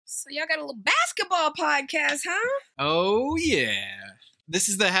So y'all got a little basketball podcast, huh? Oh, yeah. This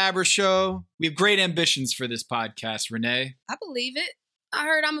is the Haber Show. We have great ambitions for this podcast, Renee. I believe it. I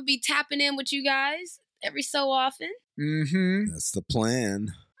heard I'm going to be tapping in with you guys every so often. Mm-hmm. That's the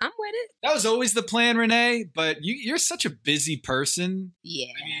plan. I'm with it. That was always the plan, Renee, but you're such a busy person.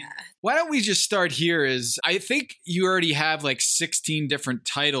 Yeah. Why don't we just start here I think you already have like 16 different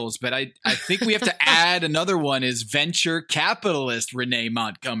titles, but I think we have to add another one is venture capitalist Renee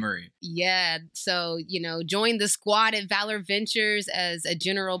Montgomery. Yeah. So, join the squad at Valor Ventures as a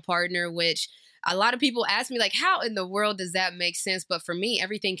general partner, which a lot of people ask me, like, how in the world does that make sense? But for me,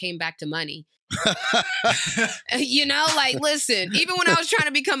 everything came back to money. Listen, even when I was trying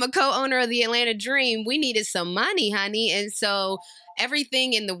to become a co-owner of the Atlanta Dream, we needed some money, honey. And so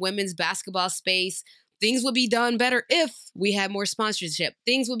everything in the women's basketball space, things would be done better if we had more sponsorship.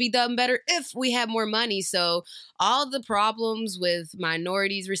 Things would be done better if we had more money. So all the problems with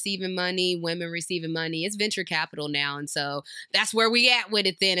minorities receiving money, women receiving money, it's venture capital now. And so that's where we at with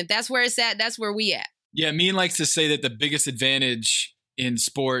it then. If that's where it's at, that's where we at. Yeah, Mean likes to say that the biggest advantage in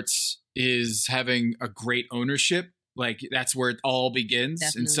sports is having a great ownership. Like that's where it all begins.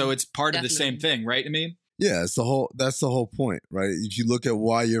 Definitely. And so it's part of the same thing, right? I mean, yeah, that's the whole point, right? If you look at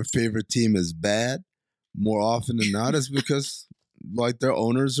why your favorite team is bad, more often than not, is because like their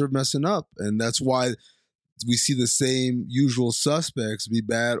owners are messing up. And that's why we see the same usual suspects be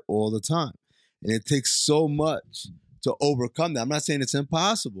bad all the time. And it takes so much to overcome that. I'm not saying it's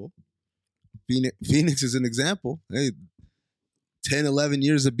impossible. Phoenix is an example. Hey, 10, 11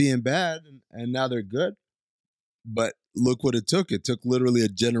 years of being bad, and now they're good. But look what it took. It took literally a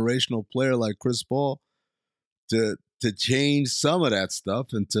generational player like Chris Paul to change some of that stuff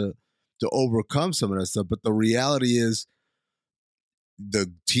and to overcome some of that stuff. But the reality is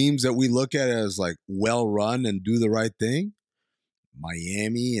the teams that we look at as like well-run and do the right thing,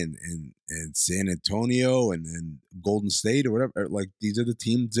 Miami and San Antonio and Golden State or whatever, like these are the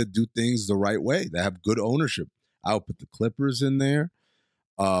teams that do things the right way, that have good ownership. I would put the Clippers in there.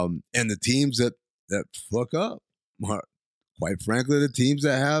 And the teams that fuck up are, quite frankly, the teams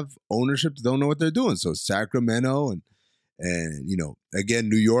that have ownership that don't know what they're doing. So Sacramento and again,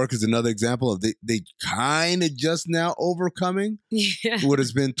 New York is another example of they kind of just now overcoming what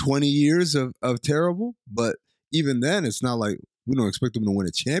has been 20 years of terrible. But even then, it's not like we don't expect them to win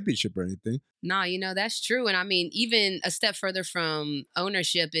a championship or anything. No, that's true. And I mean, even a step further from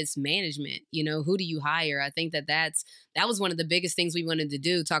ownership, it's management. Who do you hire? I think that was one of the biggest things we wanted to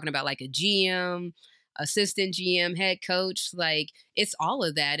do, talking about like a GM, assistant GM, head coach. Like it's all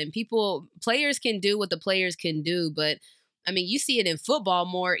of that. And players can do what the players can do. But I mean, you see it in football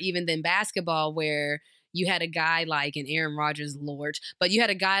more even than basketball, where you had a guy like an Aaron Rodgers, but you had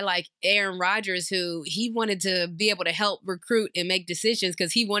a guy like Aaron Rodgers who he wanted to be able to help recruit and make decisions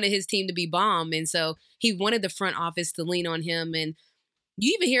because he wanted his team to be bomb. And so he wanted the front office to lean on him. And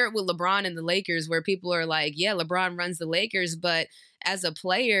you even hear it with LeBron and the Lakers, where people are like, yeah, LeBron runs the Lakers. But as a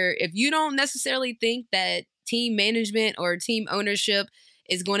player, if you don't necessarily think that team management or team ownership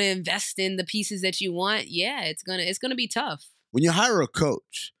is going to invest in the pieces that you want, yeah, it's gonna be tough. When you hire a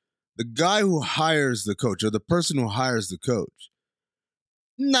coach, the guy who hires the coach or the person who hires the coach,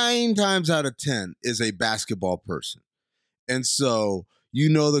 9 times out of 10 is a basketball person. And so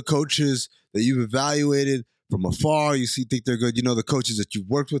the coaches that you've evaluated from afar, think they're good. The coaches that you've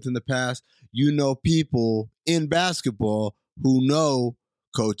worked with in the past. People in basketball who know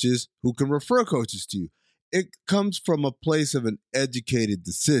coaches who can refer coaches to you. It comes from a place of an educated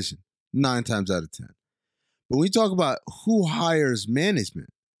decision, 9 times out of 10. But when we talk about who hires management,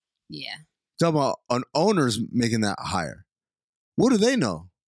 yeah, talking about an owner's making that hire. What do they know?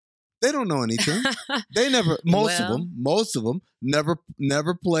 They don't know anything. They never. Most of them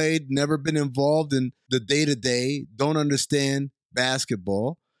never played, never been involved in the day-to-day. Don't understand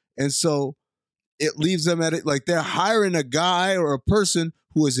basketball, and so it leaves them at it like they're hiring a guy or a person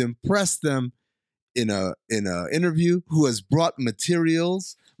who has impressed them in a interview, who has brought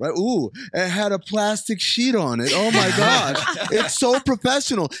materials. Right? Ooh, it had a plastic sheet on it. Oh my gosh. It's so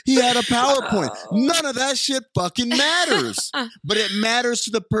professional. He had a PowerPoint. None of that shit fucking matters. But it matters to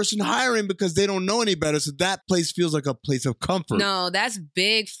the person hiring because they don't know any better. So that place feels like a place of comfort. No, that's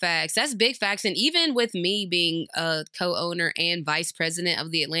big facts. That's big facts. And even with me being a co-owner and vice president of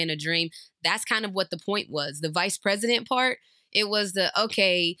the Atlanta Dream, that's kind of what the point was. The vice president part, it was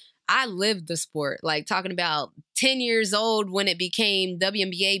I lived the sport, like talking about 10 years old when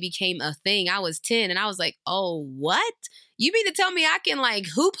WNBA became a thing. I was 10 and I was like, oh, what? You mean to tell me I can like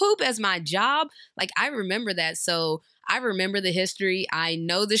hoop as my job? Like I remember that. So I remember the history. I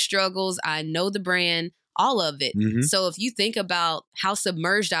know the struggles. I know the brand. all of it. Mhm. So if you think about how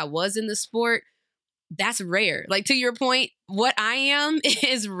submerged I was in the sport, that's rare. Like, to your point, what I am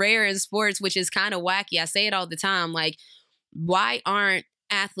is rare in sports, which is kind of wacky. I say it all the time. Like, why aren't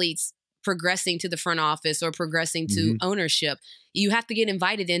athletes progressing to the front office or progressing to ownership? You have to get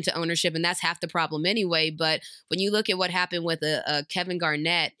invited into ownership, and that's half the problem anyway. But when you look at what happened with Kevin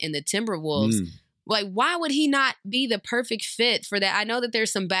Garnett and the Timberwolves, like, why would he not be the perfect fit for that? I know that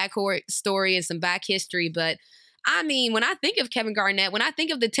there's some backcourt story and some back history, but I mean, when I think of Kevin Garnett, when I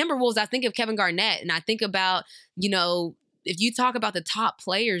think of the Timberwolves, I think of Kevin Garnett. And I think about, if you talk about the top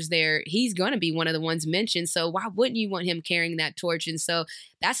players there, he's going to be one of the ones mentioned. So why wouldn't you want him carrying that torch? And so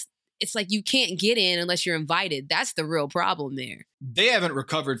it's like you can't get in unless you're invited. That's the real problem there. They haven't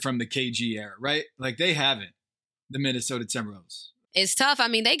recovered from the KG era, right? Like, they haven't, the Minnesota Timberwolves. It's tough. I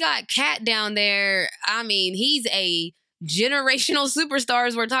mean, they got Cat down there. I mean, he's a generational superstar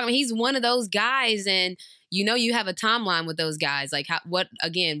as we're talking about. He's one of those guys, and you have a timeline with those guys. Like, what are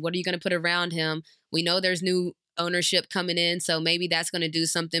you going to put around him? We know there's new ownership coming in, so maybe that's going to do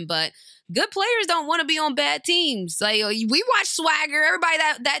something. But good players don't want to be on bad teams. Like, we watch Swagger, everybody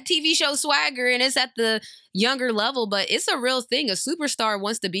that TV show Swagger, and it's at the younger level, but it's a real thing. A superstar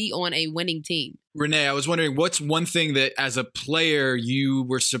wants to be on a winning team. Renee, I was wondering, what's one thing that as a player you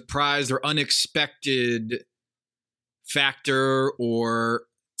were surprised or unexpected factor, or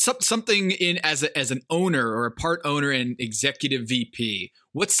something in as an owner or a part owner and executive VP?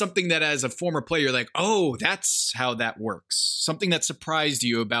 What's something that as a former player you're like, oh, that's how that works? Something that surprised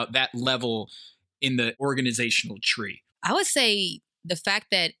you about that level in the organizational tree? I would say the fact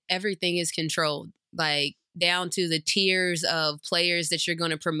that everything is controlled, like down to the tiers of players that you're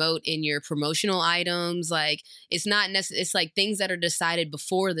going to promote in your promotional items. Like, it's not necessarily, it's like things that are decided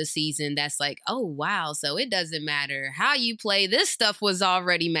before the season. That's like, oh, wow. So it doesn't matter how you play. This stuff was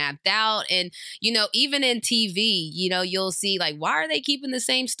already mapped out. And, even in TV, you'll see like, why are they keeping the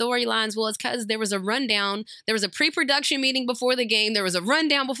same storylines? Well, it's because there was a rundown. There was a pre-production meeting before the game. There was a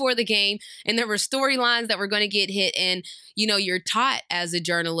rundown before the game. And there were storylines that were going to get hit. And, you're taught as a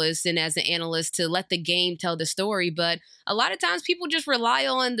journalist and as an analyst to let the game tell the story. But a lot of times people just rely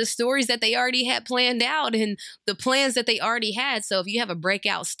on the stories that they already had planned out and the plans that they already had. So if you have a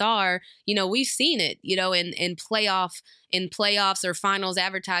breakout star, we've seen it, in playoffs or finals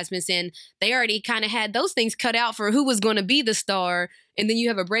advertisements, and they already kind of had those things cut out for who was going to be the star. And then you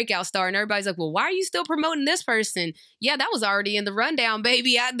have a breakout star and everybody's like, well, why are you still promoting this person? Yeah, that was already in the rundown,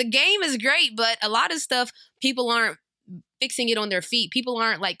 baby. The game is great, but a lot of stuff, people aren't fixing it on their feet. People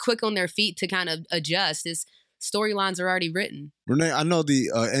aren't like quick on their feet to kind of adjust. It's storylines are already written. Renee, I know the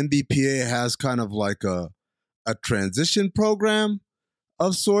NBPA has kind of like a transition program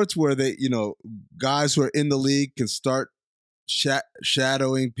of sorts where they, guys who are in the league can start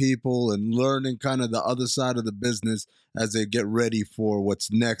shadowing people and learning kind of the other side of the business as they get ready for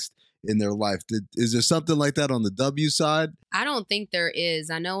what's next in their life. Is there something like that on the W side? I don't think there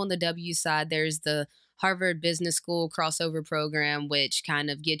is. I know on the W side, there's the Harvard Business School crossover program, which kind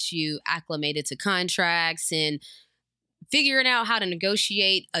of gets you acclimated to contracts and figuring out how to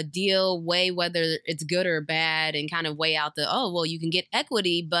negotiate a deal, weigh whether it's good or bad, and kind of weigh out you can get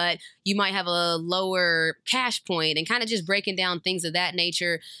equity, but you might have a lower cash point, and kind of just breaking down things of that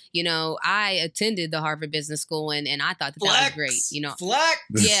nature. I attended the Harvard Business School and I thought that was great. Flex.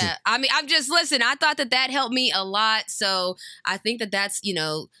 Yeah. I mean, I thought that helped me a lot. So I think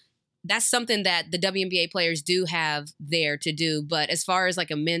that's something that the WNBA players do have there to do. But as far as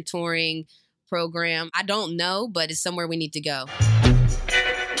like a mentoring program, I don't know, but it's somewhere we need to go. Welcome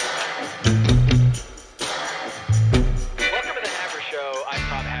to the Haber Show. I'm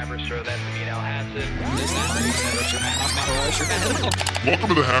Tom Haberstroh. That's Amin Al-Hassan. Welcome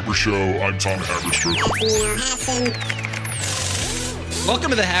to the Haber Show. I'm Tom Haberstroh.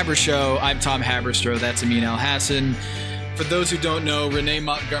 Welcome to the Haber Show. I'm Tom Haberstroh. That's Amin Al-Hassan. For those who don't know, Renee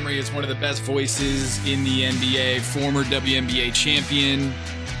Montgomery is one of the best voices in the NBA, former WNBA champion,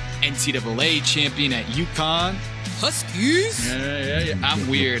 NCAA champion at UConn. Huskies? Yeah. I'm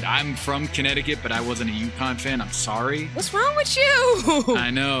weird. I'm from Connecticut, but I wasn't a UConn fan. I'm sorry. What's wrong with you?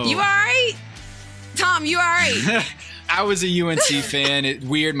 I know. You all right? Tom, you all right? I was a UNC fan.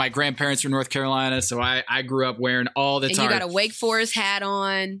 Weird. My grandparents were North Carolina, so I grew up wearing all the time. And you got a Wake Forest hat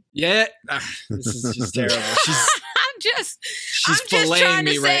on. Yeah. This is just terrible. I'm just filleting trying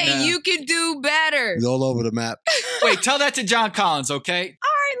to me right say now. You can do better. He's all over the map. Wait, tell that to John Collins, okay? All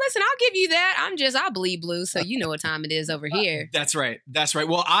right, listen, I'll give you that. I bleed blue, so you know what time it is over here. That's right.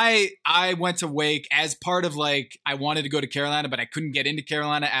 Well, I went to Wake as part of I wanted to go to Carolina, but I couldn't get into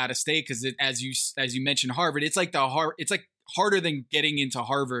Carolina out of state because as you mentioned Harvard, it's like harder than getting into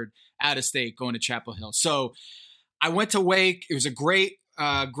Harvard out of state, going to Chapel Hill. So I went to Wake. It was a great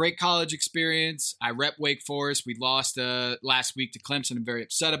college experience. I rep Wake Forest. We lost last week to Clemson. I'm very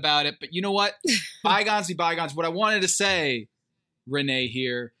upset about it. But you know what? Bygones be bygones. What I wanted to say, Renee,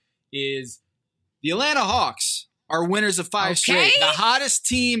 here is the Atlanta Hawks are winners of 5 straight. The hottest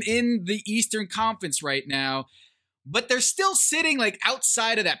team in the Eastern Conference right now. But they're still sitting like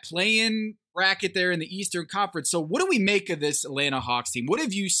outside of that play-in bracket there in the Eastern Conference. So what do we make of this Atlanta Hawks team? What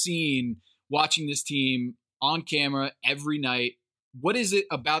have you seen watching this team on camera every night? What is it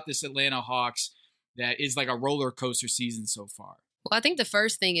about this Atlanta Hawks that is like a roller coaster season so far? Well, I think the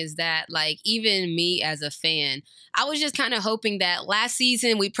first thing is that, like, even me as a fan, I was just kind of hoping that last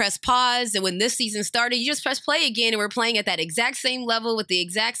season we pressed pause, and when this season started, you just press play again, and we're playing at that exact same level with the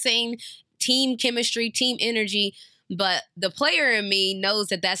exact same team chemistry, team energy. But the player in me knows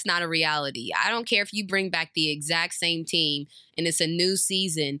that that's not a reality. I don't care if you bring back the exact same team and it's a new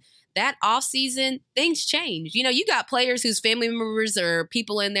season. That offseason, things change. You know, you got players whose family members or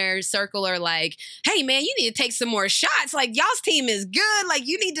people in their circle are like, hey, man, you need to take some more shots. Like, y'all's team is good. Like,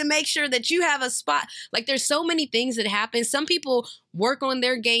 you need to make sure that you have a spot. Like, there's so many things that happen. Some people work on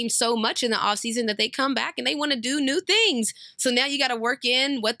their game so much in the offseason that they come back and they want to do new things. So now you got to work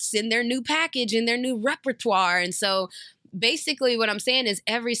in what's in their new package, in their new repertoire. And so basically what I'm saying is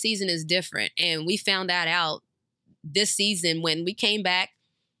every season is different. And we found that out this season when we came back.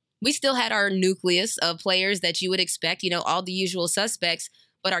 We still had our nucleus of players that you would expect, you know, all the usual suspects,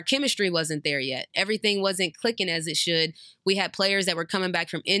 but our chemistry wasn't there yet. Everything wasn't clicking as it should. We had players that were coming back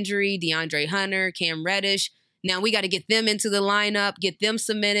from injury, DeAndre Hunter, Cam Reddish. Now we got to get them into the lineup, get them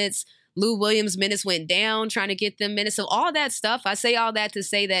some minutes. Lou Williams' minutes went down, trying to get them minutes. So all that stuff, I say all that to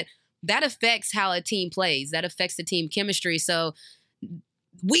say that affects how a team plays. That affects the team chemistry. So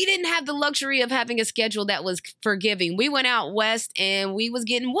we didn't have the luxury of having a schedule that was forgiving. We went out west and we was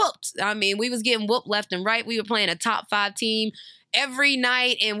getting whooped. I mean, we was getting whooped left and right. We were playing a top 5 team every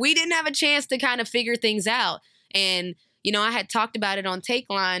night and we didn't have a chance to kind of figure things out. And, you know, I had talked about it on Take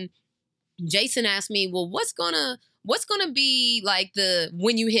Line. Jason asked me, well, what's gonna be like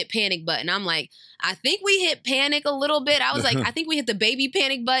when you hit panic button? I'm like, I think we hit panic a little bit. I was like, I think we hit the baby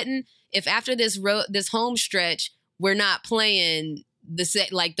panic button. If after this home stretch, we're not playing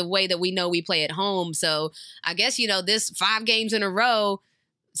the way that we know we play at home. So I guess, you know, this 5 games in a row,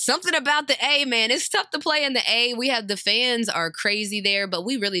 something about the A, man, it's tough to play in the A. We have the fans are crazy there, but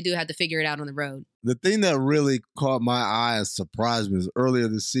we really do have to figure it out on the road. The thing that really caught my eye and surprised me was earlier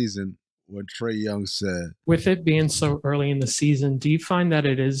this season when Trae Young said, with it being so early in the season, do you find that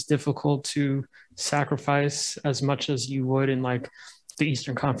it is difficult to sacrifice as much as you would in like the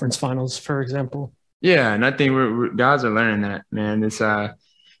Eastern Conference Finals, for example? Yeah, and I think we're guys are learning that, man. It's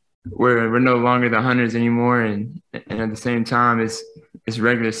we're no longer the hunters anymore, and at the same time, it's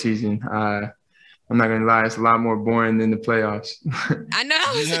regular season. I'm not gonna lie, it's a lot more boring than the playoffs. I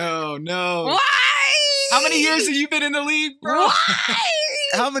know. No. Why? How many years have you been in the league, bro? Why?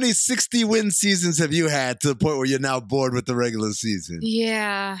 how many 60-win seasons have you had to the point where you're now bored with the regular season?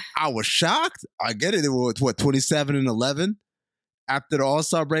 Yeah. I was shocked. I get it. It was, 27-11? After the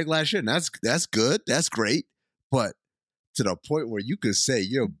All-Star break last year, and that's good. That's great. But to the point where you could say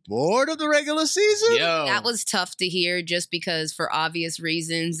you're bored of the regular season? Yo. That was tough to hear just because for obvious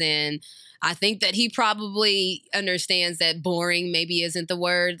reasons. And I think that he probably understands that boring maybe isn't the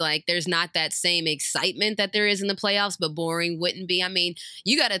word. Like, there's not that same excitement that there is in the playoffs, but boring wouldn't be. I mean,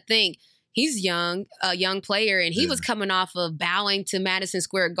 you got to think. He's young, a young player, and he was coming off of bowing to Madison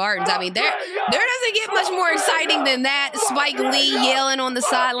Square Gardens. I mean, there doesn't get much more exciting than that. Spike Lee yelling on the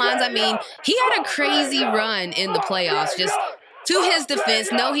sidelines. I mean, he had a crazy run in the playoffs. Just to his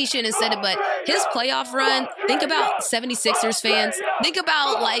defense, no, he shouldn't have said it, but his playoff run, think about 76ers fans. Think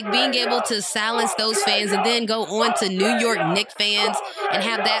about, like, being able to silence those fans and then go on to New York Knicks fans and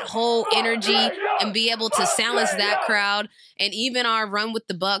have that whole energy and be able to silence that crowd. And even our run with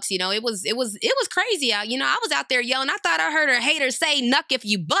the Bucks, you know, it was crazy out. You know, I was out there yelling. I thought I heard a hater say "Nuck if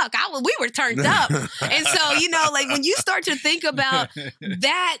you buck." We were turned up, and so, you know, like when you start to think about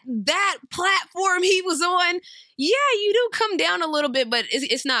that platform he was on, yeah, you do come down a little bit, but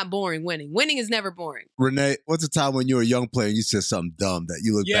it's not boring. Winning is never boring. Renee, what's the time when you were a young player and you said something dumb that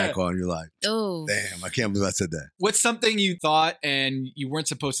you look back on and you're like, oh, damn, I can't believe I said that? What's something you thought and you weren't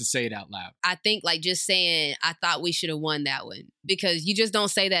supposed to say it out loud? I think like just saying, I thought we should have won that one, because you just don't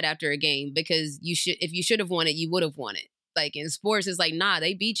say that after a game, because if you should have won it, you would have won it. Like in sports, it's like, nah,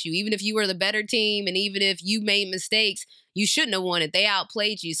 they beat you. Even if you were the better team and even if you made mistakes, you shouldn't have won it. They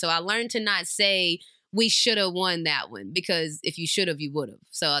outplayed you. So I learned to not say we should have won that one, because if you should have, you would have.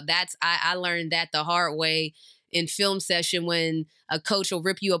 So I learned that the hard way. in film session when a coach will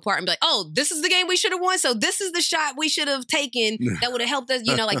rip you apart and be like, oh, this is the game we should have won. So this is the shot we should have taken that would have helped us.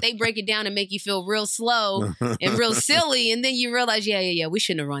 Like they break it down and make you feel real slow and real silly. And then you realize, yeah, we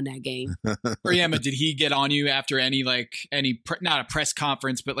shouldn't have run that game. Oriema, did he get on you after not a press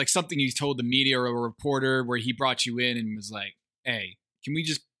conference, but like something you told the media or a reporter where he brought you in and was like, hey, can we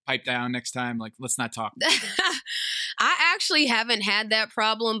just pipe down next time? Like, let's not talk. I actually haven't had that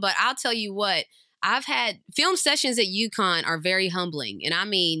problem, but I'll tell you what, I've had film sessions at UConn are very humbling. And I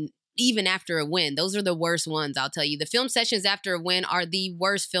mean, even after a win, those are the worst ones, I'll tell you. The film sessions after a win are the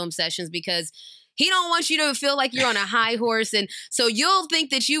worst film sessions because he don't want you to feel like you're on a high horse. And so you'll think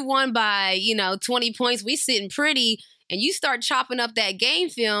that you won by, 20 points. We sitting pretty. And you start chopping up that game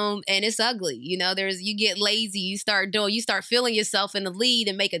film and it's ugly. You get lazy. You start feeling yourself in the lead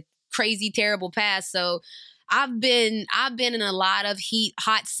and make a crazy, terrible pass. So I've been in a lot of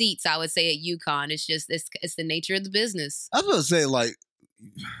hot seats, I would say, at UConn. It's just, it's the nature of the business. I was going to say, like,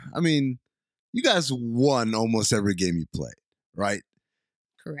 I mean, you guys won almost every game you played, right?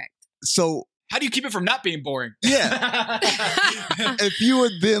 Correct. So how do you keep it from not being boring? Yeah. If you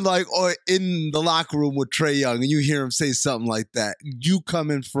had been like in the locker room with Trae Young and you hear him say something like that, you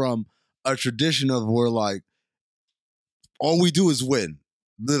coming from a tradition of where like all we do is win.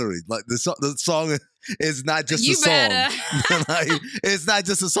 Literally, like the song is not just a song. Like, it's not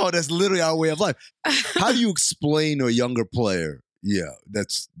just a song. That's literally our way of life. How do you explain to a younger player? Yeah,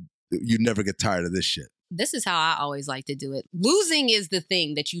 you never get tired of this shit. This is how I always like to do it. Losing is the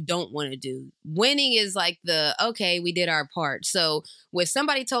thing that you don't want to do. Winning is like okay, we did our part. So when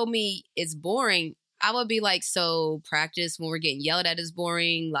somebody told me it's boring, I would be like, so practice when we're getting yelled at is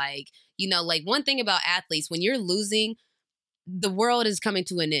boring. Like, like one thing about athletes, when you're losing, the world is coming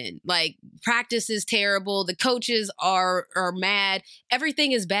to an end. Like practice is terrible. The coaches are mad.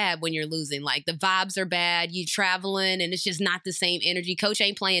 Everything is bad when you're losing. Like the vibes are bad. You traveling and it's just not the same energy. Coach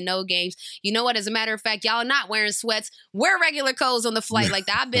ain't playing no games. You know what? As a matter of fact, y'all not wearing sweats. Wear regular clothes on the flight. Like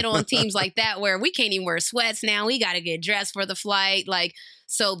I've been on teams like that where we can't even wear sweats now. We got to get dressed for the flight. Like,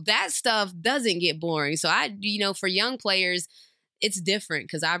 so that stuff doesn't get boring. So for young players, it's different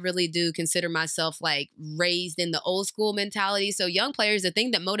because I really do consider myself like raised in the old school mentality. So young players, the thing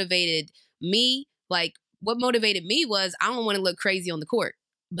that motivated me, like what motivated me was I don't want to look crazy on the court.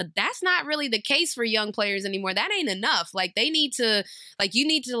 But that's not really the case for young players anymore. That ain't enough. Like you need to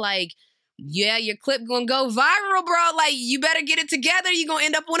yeah, your clip gonna go viral, bro. Like you better get it together. You're gonna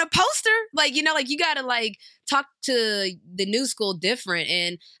end up on a poster. Like, you gotta like talk to the new school different.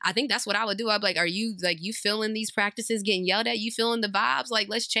 And I think that's what I would do. I'd be like, are you feeling these practices getting yelled at? You feeling the vibes? Like,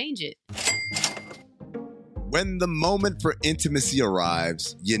 let's change it. When the moment for intimacy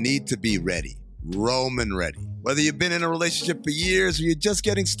arrives, you need to be ready. Roman ready. Whether you've been in a relationship for years or you're just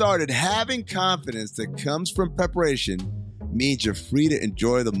getting started, having confidence that comes from preparation means you're free to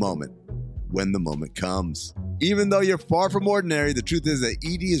enjoy the moment when the moment comes. Even though you're far from ordinary, the truth is that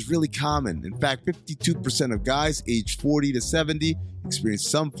ED is really common. In fact, 52% of guys aged 40 to 70 experience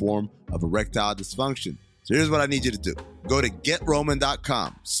some form of erectile dysfunction. So here's what I need you to do. Go to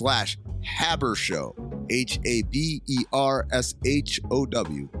GetRoman.com/Habershow, HABERSHOW,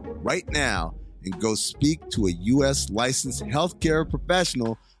 right now and go speak to a U.S. licensed healthcare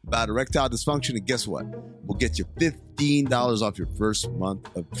professional about erectile dysfunction. And guess what? We'll get you $15 off your first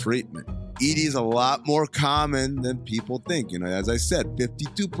month of treatment. ED is a lot more common than people think. As I said,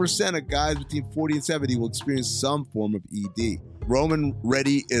 52% of guys between 40 and 70 will experience some form of ED. Roman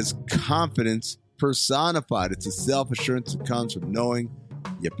Ready is confidence personified. It's a self-assurance that comes from knowing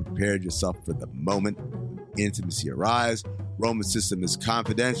you prepared yourself for the moment intimacy arrives. Roman's system is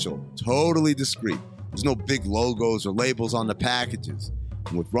confidential, totally discreet. There's no big logos or labels on the packages.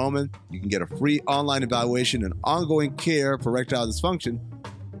 And with Roman, you can get a free online evaluation and ongoing care for erectile dysfunction,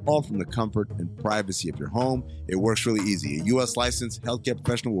 all from the comfort and privacy of your home. It works really easy. A U.S. licensed healthcare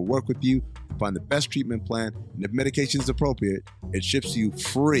professional will work with you to find the best treatment plan, and if medication is appropriate, it ships to you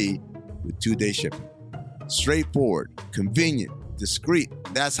free with 2-day shipping. Straightforward, convenient, discreet.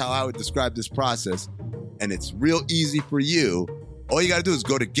 That's how I would describe this process, and it's real easy for you. All you got to do is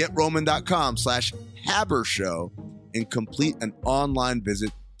go to GetRoman.com/Habershow and complete an online visit.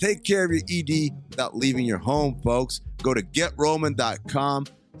 Take care of your ED without leaving your home, folks. Go to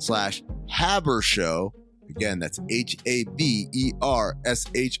GetRoman.com/Habershow. Again, that's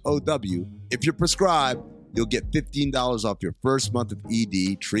HABERSHOW. If you're prescribed, you'll get $15 off your first month of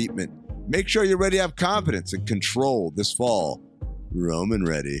ED treatment. Make sure you're ready to have confidence and control this fall. Roman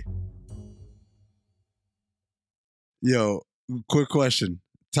Ready. Yo, quick question.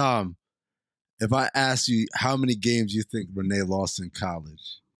 Tom, if I ask you how many games you think Renee lost in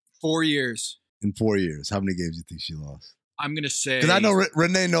college? 4 years. in 4 years? How many games do you think she lost? I'm going to say... Because I know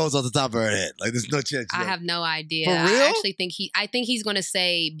Renee knows off the top of her head. Like, there's no chance. I have no idea. For real? I actually think he's going to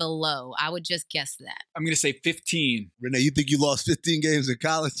say below. I would just guess that. I'm going to say 15. Renee, you think you lost 15 games in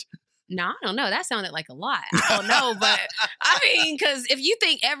college? No, I don't know. That sounded like a lot. I don't know, but I mean, because if you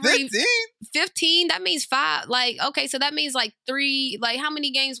think every 15, that means 5. Like, okay, so that means like 3. Like, how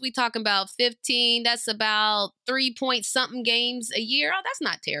many games we talking about? 15. That's about 3 point something games a year. Oh, that's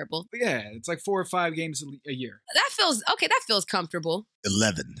not terrible. Yeah, it's like 4 or 5 games a year. That feels okay. That feels comfortable.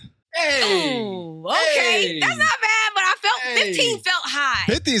 11. Hey, oh, okay, hey. that's not bad. But I felt 15 felt high.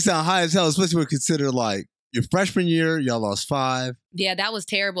 15 sound high as hell, especially when you consider like your freshman year, y'all lost 5. Yeah, that was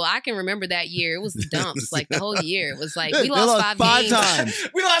terrible. I can remember that year. It was the dumps. Like the whole year. It was like we They lost 5 games. times.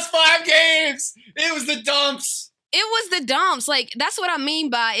 We lost 5 games. It was the dumps. It was the dumps. Like, that's what I mean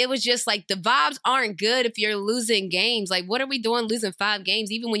by it was just like the vibes aren't good if you're losing games. Like, what are we doing losing 5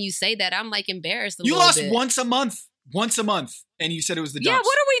 games? Even when you say that, I'm like embarrassed a You little lost bit. once a month, and you said it was the dumps. Yeah,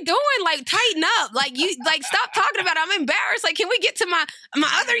 what are we doing? Like, tighten up. Like, you like stop talking about it. I'm embarrassed. Like, can we get to my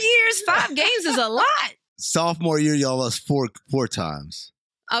other years? 5 games is a lot. Sophomore year, y'all lost 4 times.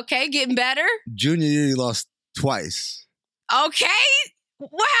 Okay, getting better. Junior year, you lost twice. Okay.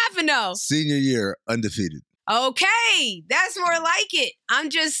 What happened though? Senior year, undefeated. Okay, that's more like it.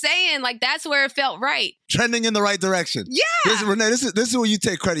 I'm just saying, like, that's where it felt right. Trending in the right direction. Yeah. Renee, this is where you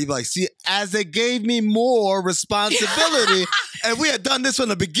take credit. You're like, see, as they gave me more responsibility, and we had done this from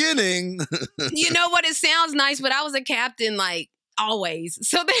the beginning. You know what? It sounds nice, but I was a captain, like, always.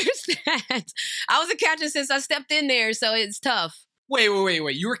 So there's that. I was a captain since I stepped in there, so it's tough. Wait.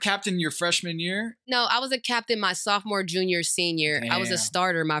 You were captain your freshman year? No, I was a captain my sophomore, junior, senior. Damn. I was a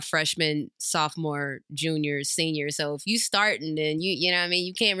starter my freshman, sophomore, junior, senior. So if you starting, then you know what I mean,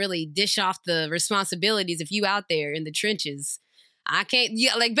 you can't really dish off the responsibilities if you out there in the trenches. I can't,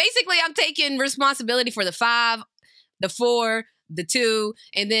 like basically I'm taking responsibility for the 5, the 4, the 2,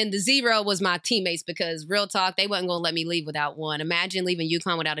 and then the 0 was my teammates because real talk, they wasn't going to let me leave without one. Imagine leaving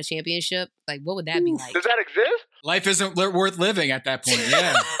UConn without a championship. Like, what would that be like? Does that exist? Life isn't worth living at that point.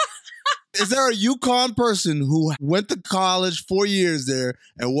 Yeah. Is there a UConn person who went to college 4 years there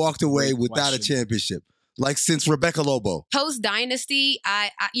and walked away Great without a question. championship? Like since Rebecca Lobo. Post dynasty,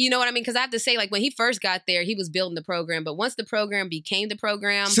 I you know what I mean? Because I have to say, like when he first got there, he was building the program. But once the program became the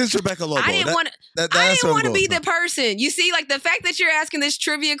program, Since Rebecca Lobo. I didn't want to. I didn't want to be the person. You see, like the fact that you're asking this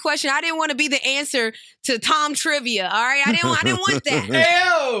trivia question, I didn't want to be the answer to Tom Trivia. All right, I didn't want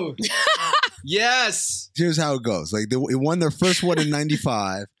that. Ew. Yes. Here's how it goes. Like they won their first one in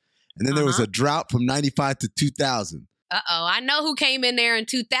 95, and then there was a drought from 95 to 2000. I know who came in there in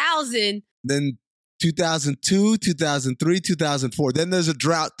 2000. Then 2002, 2003, 2004. Then there's a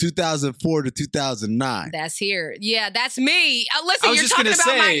drought 2004 to 2009. That's here. Yeah, that's me. I Listen, was you're just talking gonna about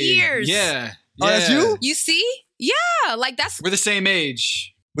say, my years. Yeah. Oh, that's you? You see? Yeah, like that's We're the same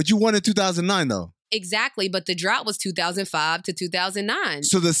age. But you won in 2009 though. exactly. But the drought was 2005 to 2009.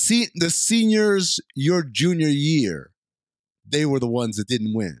 So the seniors, your junior year, they were the ones that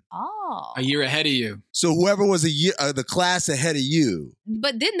didn't win. Oh, A year ahead of you. So whoever was the class ahead of you.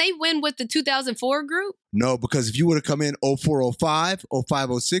 but didn't they win with the 2004 group? No, because if you would have come in 04, 05, 05,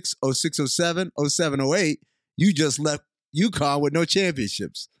 06, 06, 07, 07, 08, you just left UConn with no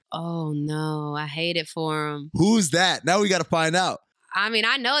championships. Oh no, I hate it for them. Who's that? Now we got to find out. I mean,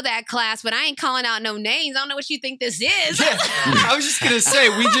 I know that class, but I ain't calling out no names. I don't know what you think this is. Yeah. I was just gonna say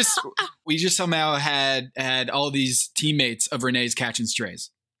we just somehow had all these teammates of Renee's catching strays.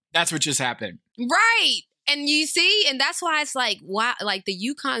 That's what just happened. Right. And you see, and that's why it's like, wow, like the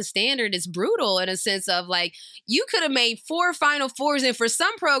UConn standard is brutal in a sense of like, you could have made 4 Final Fours, and for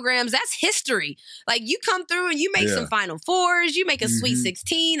some programs, that's history. Like you come through and you make some Final Fours, you make a Sweet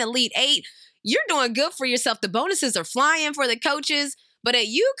 16, Elite 8. You're doing good for yourself. The bonuses are flying for the coaches. But at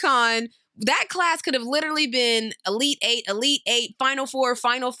UConn, that class could have literally been Elite 8, Final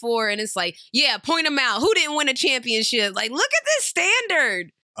Four. And it's like, yeah, point them out. Who didn't win a championship? Like, look at this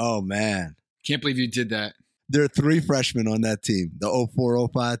standard. Oh, man. Can't believe you did that. There are 3 freshmen on that team, the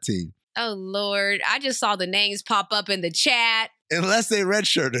 04-05 team. Oh, Lord. I just saw the names pop up in the chat. Unless they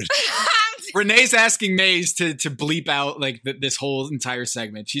redshirted. Renee's asking Maze to bleep out like this whole entire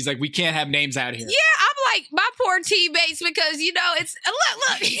segment. She's like, we can't have names out here. Yeah, I'm like, my poor teammates, because, you know, it's,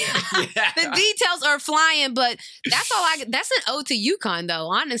 look. Yeah. The details are flying, but that's an ode to UConn, though,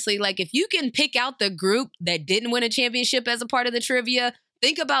 honestly. Like, if you can pick out the group that didn't win a championship as a part of the trivia,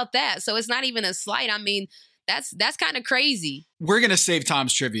 think about that. So it's not even a slight. I mean, That's kind of crazy. We're going to save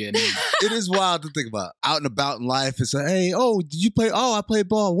Tom's trivia. It is wild to think about. Out and about in life, it's like, hey, oh, did you play? Oh, I played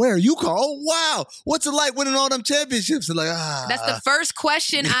ball. Where? UConn. Oh, wow. What's it like winning all them championships? And like, That's the first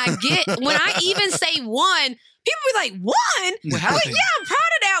question I get. When I even say one, people be like, one? What I'm like, happened? yeah, I'm proud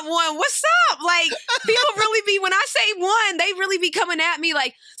of that one. What's up? Like, people really be, when I say one, they really be coming at me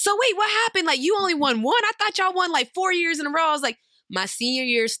like, so wait, what happened? Like, you only won one? I thought y'all won like 4 years in a row. I was like, my senior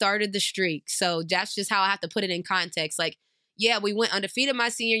year started the streak. So that's just how I have to put it in context. Like, yeah, we went undefeated my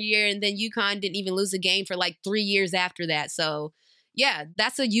senior year, and then UConn didn't even lose a game for like 3 years after that. So, yeah,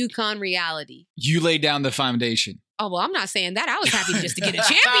 that's a UConn reality. You laid down the foundation. Oh, well, I'm not saying that. I was happy just to get a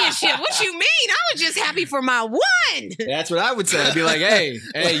championship. What you mean? I was just happy for my one. That's what I would say. I'd be like, hey,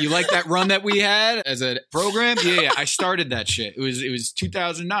 you like that run that we had as a program? Yeah, I started that shit. It was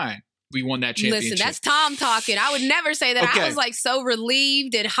 2009. We won that championship. Listen, that's Tom talking. I would never say that. Okay. I was like so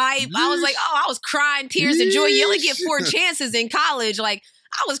relieved and hyped. I was like, I was crying tears of joy. You only get 4 chances in college. Like,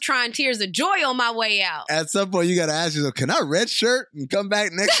 I was crying tears of joy on my way out. At some point, you got to ask yourself, can I redshirt and come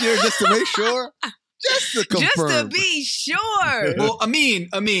back next year just to make sure? Just to confirm. Just to be sure. Well, I mean,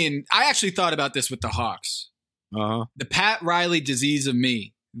 I actually thought about this with the Hawks. Uh-huh. The Pat Riley disease of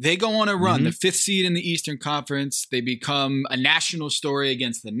me. They go on a run, the 5th seed in the Eastern Conference. They become a national story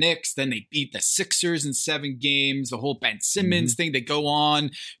against the Knicks. Then they beat the Sixers in 7 games. The whole Ben Simmons thing. They go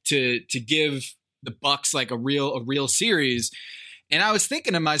on to give the Bucks like a real series. And I was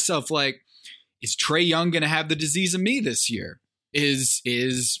thinking to myself, like, is Trae Young going to have the disease of me this year? Is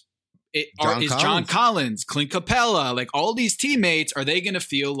John Collins, Clint Capella, like all these teammates, are they going to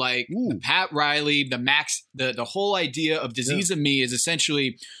feel like Pat Riley, the whole idea of disease of me is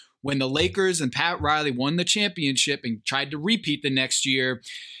essentially when the Lakers and Pat Riley won the championship and tried to repeat the next year,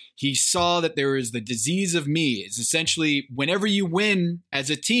 he saw that there is the disease of me. It's essentially whenever you win as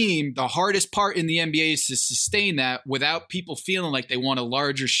a team, the hardest part in the NBA is to sustain that without people feeling like they want a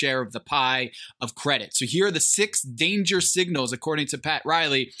larger share of the pie of credit. So here are the 6 danger signals, according to Pat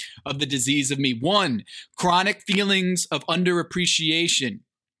Riley, of the disease of me. 1, chronic feelings of underappreciation.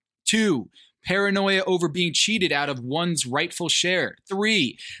 2, paranoia over being cheated out of one's rightful share.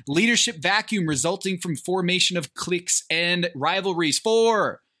 3, leadership vacuum resulting from formation of cliques and rivalries.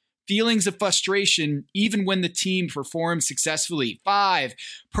 4, feelings of frustration even when the team performs successfully. 5,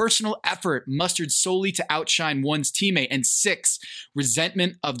 personal effort mustered solely to outshine one's teammate. And 6,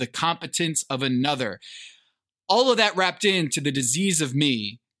 resentment of the competence of another. All of that wrapped into the disease of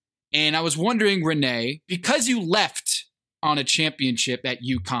me. And I was wondering, Renee, because you left on a championship at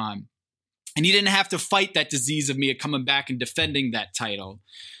UConn and you didn't have to fight that disease of me of coming back and defending that title,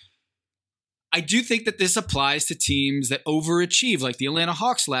 I do think that this applies to teams that overachieve, like the Atlanta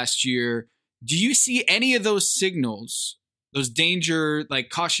Hawks last year. Do you see any of those signals, those danger, like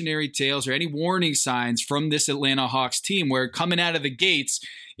cautionary tales or any warning signs from this Atlanta Hawks team where coming out of the gates,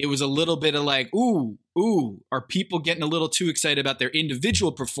 it was a little bit of like, ooh, are people getting a little too excited about their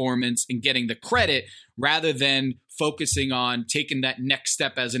individual performance and getting the credit rather than focusing on taking that next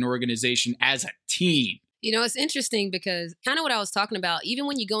step as an organization, as a team? You know, it's interesting because kind of what I was talking about, even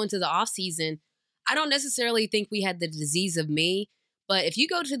when you go into the offseason, I don't necessarily think we had the disease of me, but if you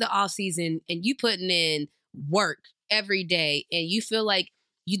go to the offseason and you putting in work every day and you feel like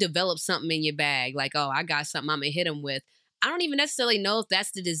you develop something in your bag, like, oh, I got something I'm going to hit them with, I don't even necessarily know if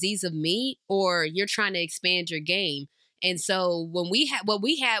that's the disease of me or you're trying to expand your game. And so when what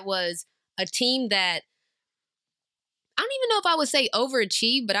we had was a team that, I don't even know if I would say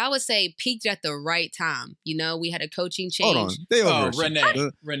overachieved, but I would say peaked at the right time. You know, we had a coaching change. Hold on. They Renee.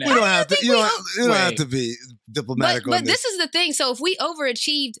 We don't have to. You don't have to be diplomatic on But this. this is the thing. So if we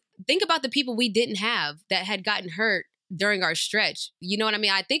overachieved, think about the people we didn't have that had gotten hurt during our stretch. You know what I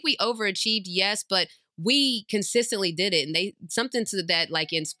mean? I think we overachieved, yes, but we consistently did it. And something to that,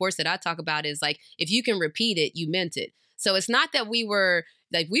 like in sports that I talk about is like, if you can repeat it, you meant it. So it's not that we were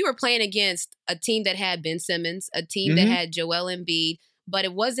playing against a team that had Ben Simmons, a team that had Joel Embiid, but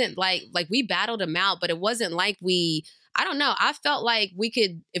it wasn't like we battled them out, but it wasn't like I don't know. I felt like we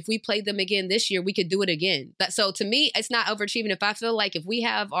could, if we played them again this year, we could do it again. So to me, it's not overachieving. If I feel like if we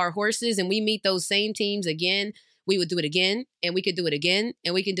have our horses and we meet those same teams again, we would do it again and we could do it again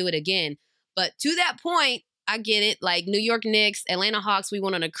and we can do it again. But to that point, I get it. Like New York Knicks, Atlanta Hawks, we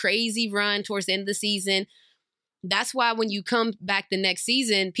went on a crazy run towards the end of the season. That's why when you come back the next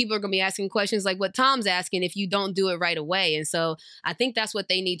season, people are going to be asking questions like what Tom's asking if you don't do it right away. And so I think that's what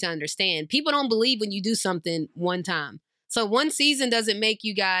they need to understand. People don't believe when you do something one time. So one season doesn't make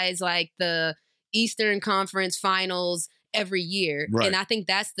you guys like the Eastern Conference Finals every year. Right. And I think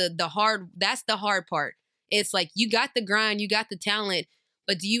that's the hard part. It's like you got the grind, you got the talent,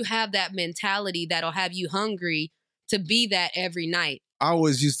 but do you have that mentality that'll have you hungry to be that every night? I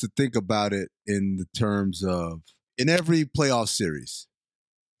always used to think about it in the terms of, in every playoff series,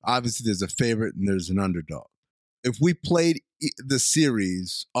 obviously there's a favorite and there's an underdog. If we played the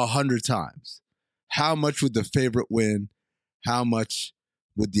series 100 times, how much would the favorite win? How much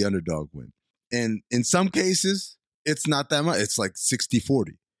would the underdog win? And in some cases, it's not that much. It's like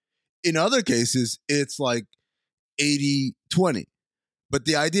 60-40. In other cases, it's like 80-20. But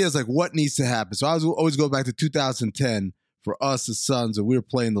the idea is like, what needs to happen? So I always go back to 2010 for us, the Suns, and we were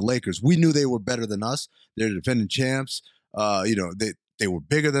playing the Lakers. We knew they were better than us. They're the defending champs. They were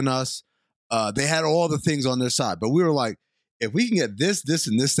bigger than us. They had all the things on their side. But we were like, if we can get this,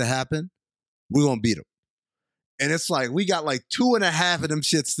 and this to happen, we're going to beat them. And it's like, we got like 2.5 of them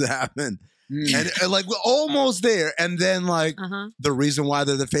shits to happen. And like, we're almost there. And then like the reason why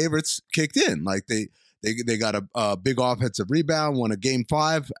they're the favorites kicked in. Like they got a big offensive rebound, won a game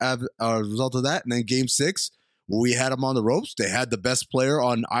 5 as a result of that. And then game 6, we had them on the ropes. They had the best player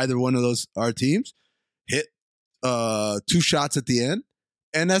on either one of our teams, hit 2 shots at the end,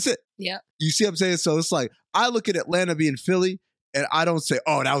 and that's it. Yeah. You see what I'm saying? So it's like, I look at Atlanta being Philly, and I don't say,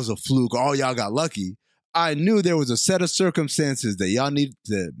 oh, that was a fluke. Oh, y'all got lucky. I knew there was a set of circumstances that y'all needed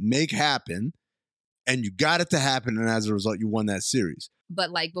to make happen, and you got it to happen, and as a result, you won that series.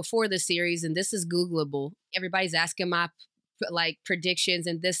 But like before the series, and this is Googleable, everybody's asking my like predictions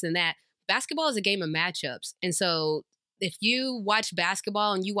and this and that. Basketball is a game of matchups. And so if you watch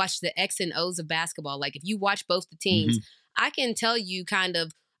basketball and you watch the X and O's of basketball, like if you watch both the teams, I can tell you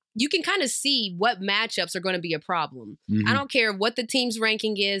you can kind of see what matchups are going to be a problem. I don't care what the team's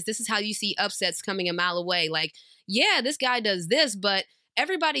ranking is. This is how you see upsets coming a mile away. Like, yeah, this guy does this, but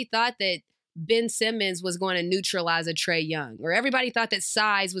everybody thought that Ben Simmons was going to neutralize a Trae Young, or everybody thought that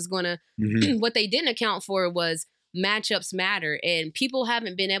size was going to, what they didn't account for was matchups matter. And people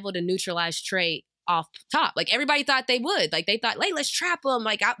haven't been able to neutralize Trae off top. Like everybody thought they would. Like they thought, hey, let's trap him.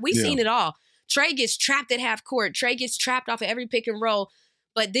 Like we've seen it all. Trae gets trapped at half court. Trae gets trapped off of every pick and roll.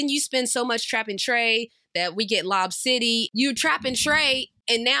 But then you spend so much trapping Trae that we get Lob City. You trapping Trae,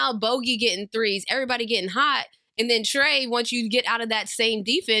 and now Bogey getting threes. Everybody getting hot. And then Trae, once you get out of that same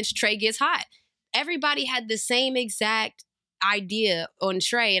defense, Trae gets hot. Everybody had the same exact idea on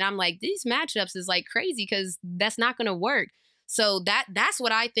Trae. And I'm like, these matchups is like crazy because that's not going to work. So that's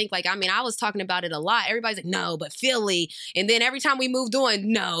what I think. Like, I mean, I was talking about it a lot. Everybody's like, no, but Philly. And then every time we moved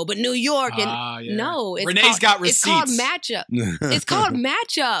on, no, but New York. And no, Renee's got receipts. It's called matchup. It's called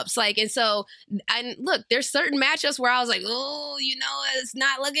matchups. Like, and so, and look, there's certain matchups where I was like, oh, it's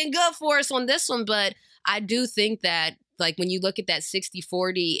not looking good for us on this one. But I do think that, like, when you look at that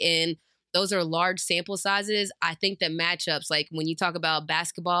 60-40 and those are large sample sizes, I think that matchups, like when you talk about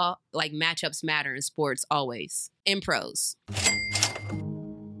basketball, like matchups matter in sports always, in pros.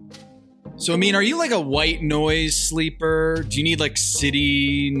 So, I mean, are you like a white noise sleeper? Do you need like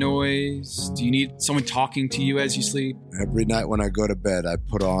city noise? Do you need someone talking to you as you sleep? Every night when I go to bed, I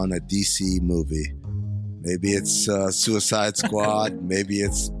put on a DC movie. Maybe it's Suicide Squad. Maybe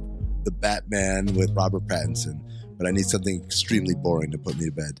it's The Batman with Robert Pattinson. But I need something extremely boring to put me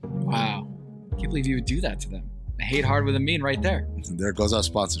to bed. Wow. I can't believe you would do that to them. I hate hard with a mean right there. And there goes our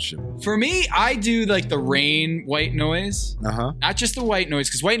sponsorship. For me, I do like the rain white noise. Not just the white noise,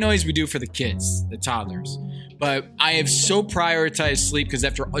 because white noise we do for the kids, the toddlers. But I have so prioritized sleep because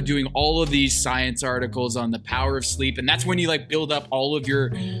after doing all of these science articles on the power of sleep, and that's when you like build up all of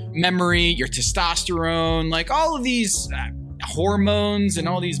your memory, your testosterone, like all of these hormones and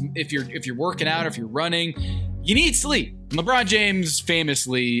all these, if you're working out, if you're running, you need sleep. LeBron James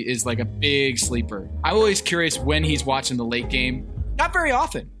famously is like a big sleeper. I'm always curious when he's watching the late game. Not very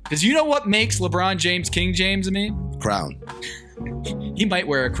often. Because you know what makes LeBron James King James, I mean? Crown. He might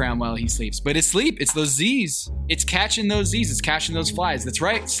wear a crown while he sleeps. But it's sleep. It's those Z's. It's catching those Z's. It's catching those flies. That's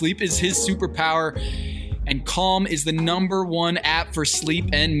right. Sleep is his superpower. And Calm is the #1 app for sleep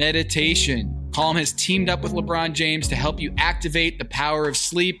and meditation. Calm has teamed up with LeBron James to help you activate the power of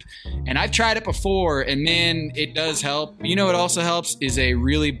sleep. And I've tried it before, and man, it does help. You know what also helps is a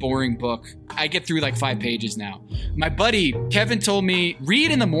really boring book. I get through like 5 pages now. My buddy, Kevin, told me,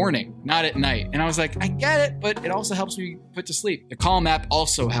 read in the morning, not at night. And I was like, I get it, but it also helps me put to sleep. The Calm app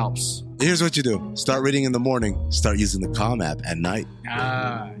also helps. Here's what you do. Start reading in the morning. Start using the Calm app at night.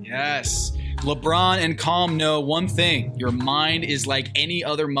 Ah, yes. LeBron and Calm know one thing. Your mind is like any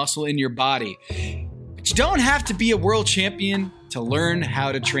other muscle in your body. But you don't have to be a world champion to learn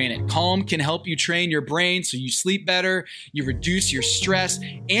how to train it. Calm can help you train your brain so you sleep better, you reduce your stress,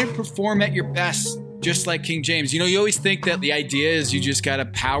 and perform at your best, just like King James. You always think that the idea is you just got to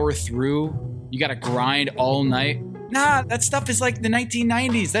power through. You got to grind all night. Nah, that stuff is like the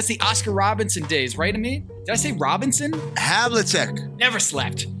 1990s. That's the Oscar Robinson days, right, Amin? Did I say Robinson? Havlicek. Never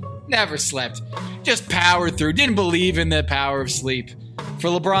slept. Never slept. Just powered through. Didn't believe in the power of sleep. For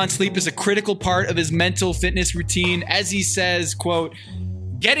LeBron, sleep is a critical part of his mental fitness routine. As he says, quote,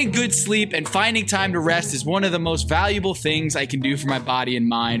 getting good sleep and finding time to rest is one of the most valuable things I can do for my body and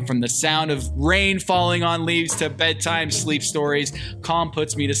mind. From the sound of rain falling on leaves to bedtime sleep stories, calm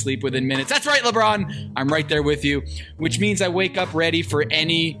puts me to sleep within minutes. That's right, LeBron. I'm right there with you, which means I wake up ready for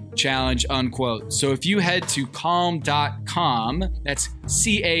any challenge, unquote. So if you head to calm.com, that's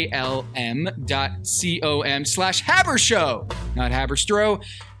calm.com/Habershow, not Haberstroh,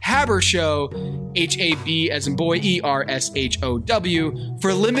 Habershow, H-A-B as in boy, E-R-S-H-O-W.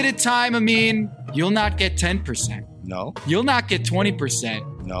 For a limited time, Amin, you'll not get 10%. No. You'll not get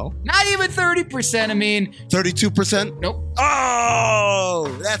 20%. No. Not even 30%, Amin. 32%? Nope.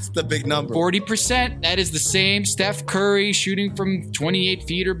 Oh, that's the big number. 40%. That is the same. Steph Curry shooting from 28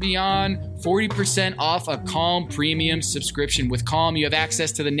 feet or beyond. 40% off a Calm premium subscription. With Calm, you have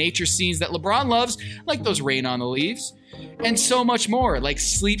access to the nature scenes that LeBron loves, like those rain on the leaves, and so much more, like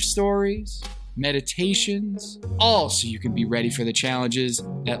sleep stories, meditations, all so you can be ready for the challenges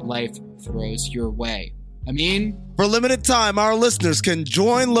that life throws your way. I mean, for a limited time, our listeners can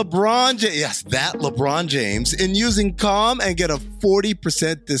join LeBron James, yes, that LeBron James, in using Calm and get a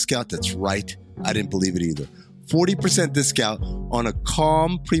 40% discount. That's right. I didn't believe it either. 40% discount on a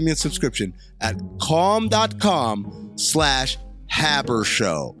Calm premium subscription at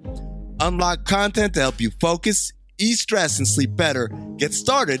calm.com/Habershow. Unlock content to help you focus, ease stress, and sleep better. Get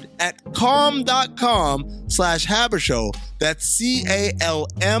started at calm.com/Habershow. That's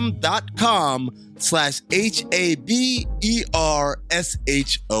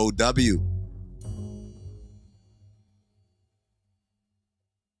calm.com/HABERSHOW.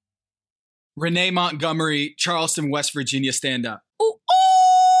 Renee Montgomery, Charleston, West Virginia, stand up. Ooh, ooh.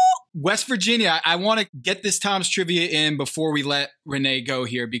 West Virginia, I want to get this Tom's Trivia in before we let Renee go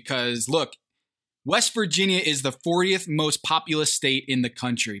here because, look, West Virginia is the 40th most populous state in the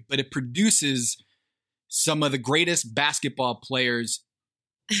country, but it produces some of the greatest basketball players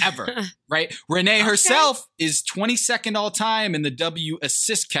ever, right? Renee herself is 22nd all time in the W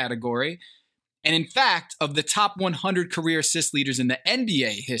assist category. And in fact, of the top 100 career assist leaders in the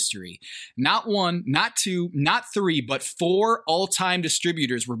NBA history, not one, not two, not three, but 4 all-time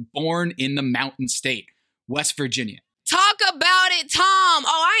distributors were born in the Mountain State, West Virginia. Talk about it, Tom.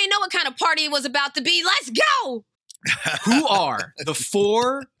 Oh, I didn't know what kind of party it was about to be. Let's go. Who are the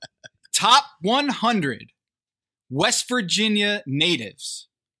 4 top 100 West Virginia natives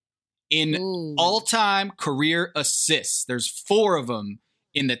in all-time career assists? There's 4 of them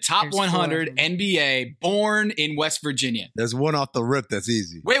in the top 100 NBA born in West Virginia. There's one off the rip that's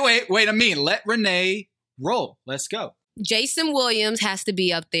easy. Wait. I mean, let Renee roll. Let's go. Jason Williams has to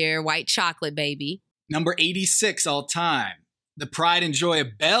be up there. White chocolate, baby. Number 86 all time. The pride and joy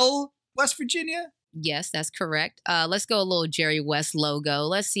of Bell, West Virginia. Yes, that's correct. Let's go a little Jerry West logo.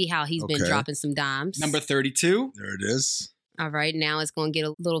 Let's see how he's been dropping some dimes. Number 32. There it is. All right, now it's going to get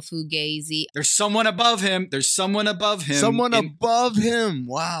a little fugazi. There's someone above him. Someone above him.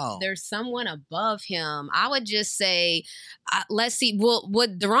 Wow. There's someone above him. I would just say, let's see.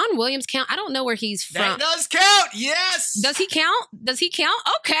 Would Deron Williams count? I don't know where he's from. That does count. Yes. Does he count?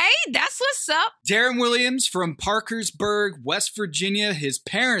 Okay, that's what's up. Darren Williams from Parkersburg, West Virginia. His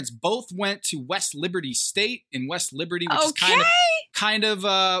parents both went to West Liberty State in West Liberty, which is kind of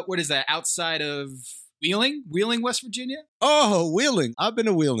what is that, outside of Wheeling, West Virginia? Oh, Wheeling. I've been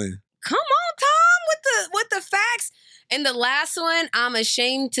to Wheeling. Come on, Tom, with the facts. And the last one, I'm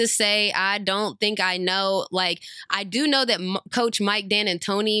ashamed to say I don't think I know. Like, I do know that Coach Mike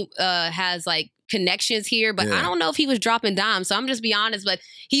D'Antoni has, like, connections here, but I don't know if he was dropping dimes. So I'm just be honest, but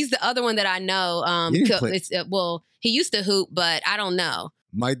he's the other one that I know. He used to hoop, but I don't know.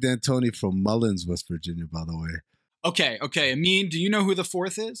 Mike D'Antoni from Mullins, West Virginia, by the way. Okay. Amin, do you know who the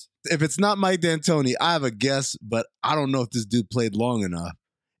 4th is? If it's not Mike D'Antoni, I have a guess, but I don't know if this dude played long enough.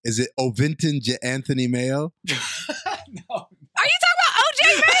 Is it Ovinton Anthony Mayo? No. Are you talking about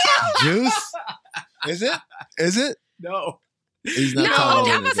OJ Mayo? Juice? Is it? No. He's not. No,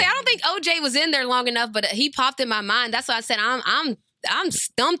 I'm gonna say I don't think OJ was in there long enough, but he popped in my mind. That's why I said I'm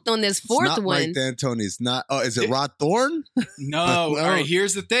stumped on this 4th it's not one. Mike D'Antoni. It's not. Oh, is it Rod Thorne? No. All right.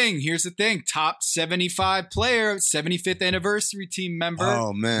 Here's the thing. Top 75 player, 75th anniversary team member.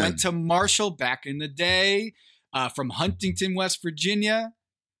 Oh man. Went to Marshall back in the day. From Huntington, West Virginia.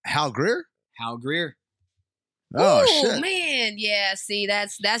 Hal Greer. Oh shit, man, yeah. See,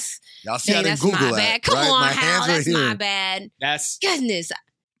 that's y'all see. I didn't Google my that. Bad. Come right? on, my Hal. That's right my bad. That's goodness.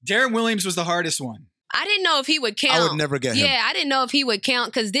 Darren Williams was the hardest one. I didn't know if he would count. I would never get him. Yeah, I didn't know if he would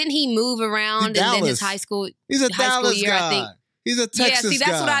count because didn't he move around and then his high school? He's a high school Dallas year, guy. I think. He's a Texas guy. Yeah, see,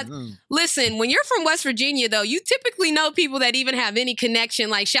 that's guy. what listen, when you're from West Virginia, though, you typically know people that even have any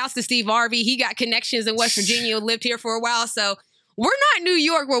connection. Like, shouts to Steve Harvey. He got connections in West Virginia, lived here for a while. So we're not New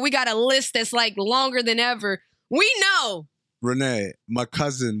York where we got a list that's like longer than ever. We know. Renee, my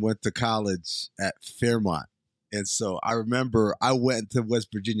cousin went to college at Fairmont. And so I remember I went to West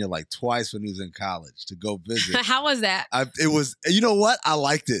Virginia like twice when he was in college to go visit. How was that? It was, you know what? I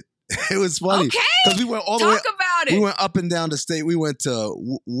liked it. It was funny. Okay. Because we went all the way. Talk about it. We went up and down the state. We went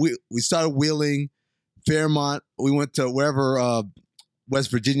to, we started Wheeling, Fairmont. We went to wherever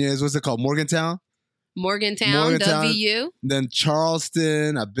West Virginia is. What's it called? Morgantown, WVU. Then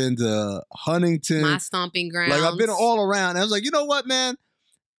Charleston. I've been to Huntington. My stomping grounds. Like, I've been all around. And I was like, you know what, man?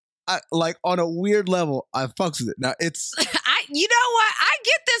 Like, on a weird level, I fucks with it. Now, it's... You know what? I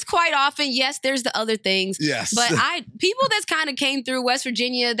get this quite often. Yes, there's the other things. Yes. But people that's kind of came through West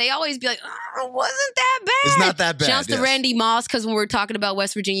Virginia, they always be like, oh, it wasn't that bad. It's not that bad. Shouts to Randy Moss, because when we're talking about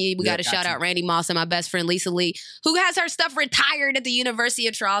West Virginia, we got to shout out Randy Moss and my best friend Lisa Lee, who has her stuff retired at the University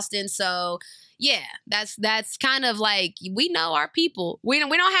of Charleston. So yeah, that's kind of like, we know our people. We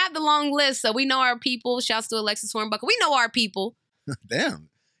don't have the long list, so we know our people. Shouts to Alexis Hornbuckle. We know our people. Damn.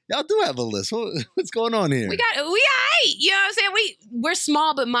 Y'all do have a list. What's going on here? We all right. You know what I'm saying? We're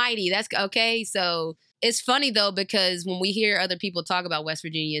small but mighty. That's okay. So it's funny though, because when we hear other people talk about West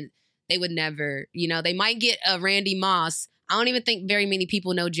Virginia, they would never, they might get a Randy Moss. I don't even think very many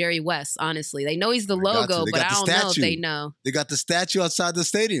people know Jerry West, honestly. They know he's the logo, but I don't know if they know. They got the statue outside the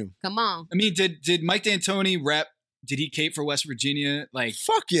stadium. Come on. I mean, did Mike D'Antoni did he cape for West Virginia? Like,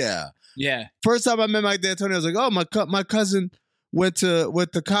 fuck yeah. Yeah. First time I met Mike D'Antoni, I was like, oh, my cousin went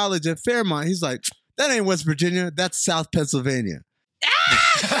to college at Fairmont. He's like, that ain't West Virginia. That's South Pennsylvania.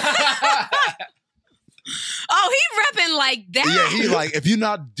 Oh, he repping like that. Yeah, he like, if you're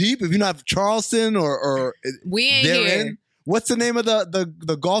not deep, if you're not Charleston or we ain't here. What's the name of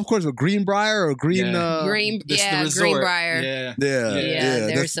the golf course? Or Greenbrier or Green? Greenbrier. Yeah.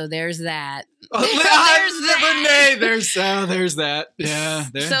 There's that. Renee, there's that. Yeah.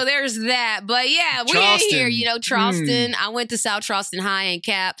 So there's that. But yeah, we Charleston. ain't here. Charleston. I went to South Charleston High and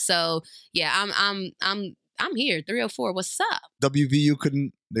Cap. So yeah, I'm here. 304. What's up? WVU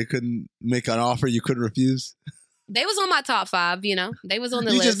couldn't make an offer you couldn't refuse. They was on my top 5, They was on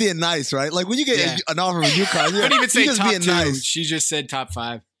the list. You just being nice, right? Like when you get an offer from UConn, you couldn't even say just top being 2. Nice. She just said top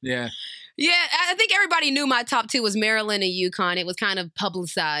 5. Yeah. Yeah, I think everybody knew my top 2 was Maryland and UConn. It was kind of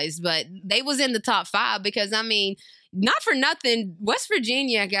publicized, but they was in the top 5 because, I mean, not for nothing, West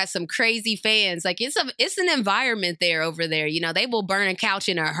Virginia got some crazy fans. Like, it's an environment there over there. They will burn a couch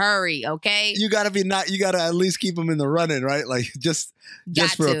in a hurry, okay? You got to at least keep them in the running, right? Like, just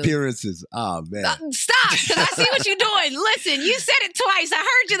for appearances. Oh, man. Stop, because I see what you're doing. Listen, you said it twice. I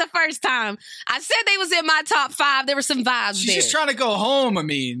heard you the first time. I said they was in my top 5. There were some vibes She's there. just trying to go home. I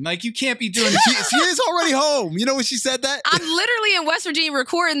mean, like, you can't be doing she is already home. You know when she said that? I'm literally in West Virginia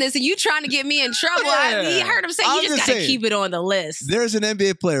recording this, and you trying to get me in trouble. Yeah. I heard him say you just got to keep it on the list. There's an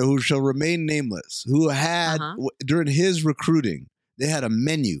NBA player who shall remain nameless, who had, during his recruiting, they had a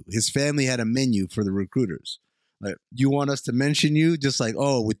menu. His family had a menu for the recruiters. Like, you want us to mention you? Just like,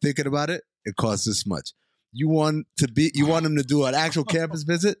 oh, we're thinking about it. It costs this much. You want them to do an actual campus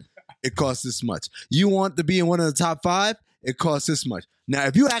visit? It costs this much. You want to be in one of the top 5? It costs this much. Now,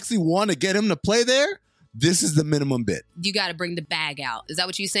 if you actually want to get him to play there, this is the minimum bid. You got to bring the bag out. Is that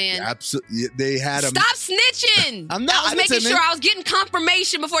what you're saying? Yeah, absolutely. They had Stop snitching. I'm not. I was making sure I was getting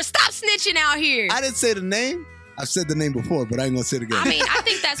confirmation before. Stop snitching out here. I didn't say the name. I've said the name before, but I ain't gonna say it again. I mean, I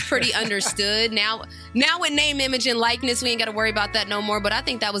think that's pretty understood. Now with name, image, and likeness, we ain't got to worry about that no more. But I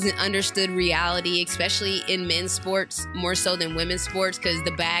think that was an understood reality, especially in men's sports, more so than women's sports, because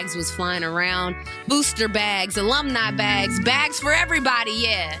the bags was flying around. Booster bags, alumni bags for everybody,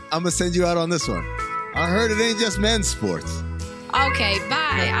 yeah. I'm gonna send you out on this one. I heard it ain't just men's sports. Okay,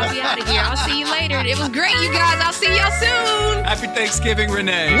 bye. I'll be out of here. I'll see you later. It was great, you guys. I'll see y'all soon. Happy Thanksgiving,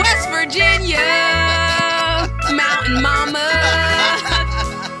 Renee. West Virginia, Mountain Mama,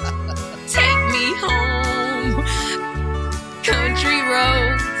 take me home, country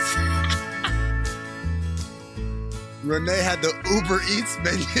roads. Renee had the Uber Eats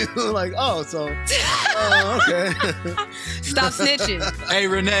menu. Like, okay. Stop snitching. Hey,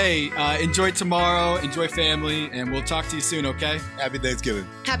 Renee, enjoy tomorrow, enjoy family, and we'll talk to you soon, okay? Happy Thanksgiving.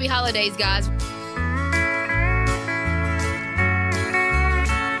 Happy holidays, guys.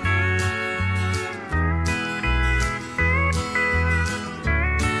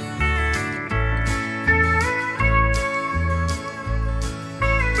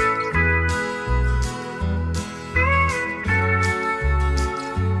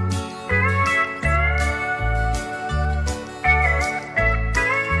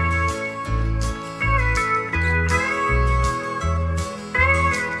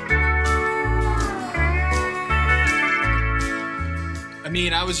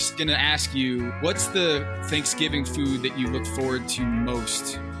 mean, I was just going to ask you, what's the Thanksgiving food that you look forward to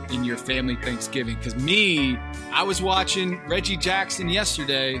most in your family Thanksgiving? Because me, I was watching Reggie Jackson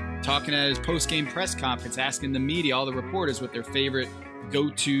yesterday talking at his post-game press conference, asking the media, all the reporters, what their favorite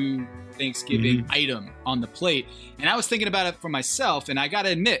go-to Thanksgiving item on the plate. And I was thinking about it for myself, and I got to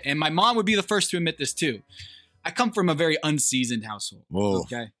admit, and my mom would be the first to admit this too, I come from a very unseasoned household. Whoa.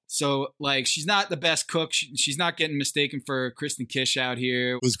 Okay. So, like, she's not the best cook. She's not getting mistaken for Kristen Kish out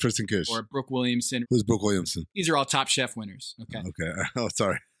here. Who's Kristen Kish? Or Brooke Williamson. Who's Brooke Williamson? These are all Top Chef winners. Okay. Okay. Oh,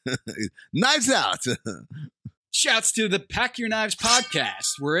 sorry. Knives Out. Shouts to the Pack Your Knives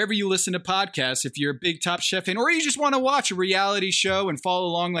podcast, wherever you listen to podcasts. If you're a big Top Chef fan, or you just want to watch a reality show and follow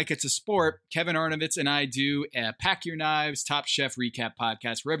along like it's a sport, Kevin Arnovitz and I do a Pack Your Knives Top Chef recap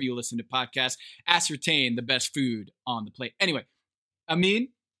podcast, wherever you listen to podcasts. Ascertain the best food on the plate. Anyway, Amin,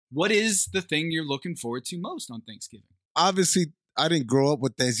 what is the thing you're looking forward to most on Thanksgiving? Obviously, I didn't grow up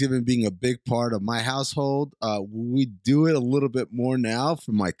with Thanksgiving being a big part of my household. We do it a little bit more now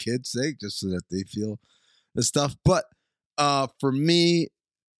for my kids' sake, just so that they feel the stuff. But for me,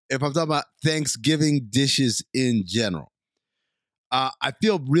 if I'm talking about Thanksgiving dishes in general, I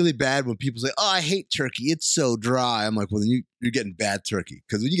feel really bad when people say, "Oh, I hate turkey. It's so dry." I'm like, well, then you're getting bad turkey.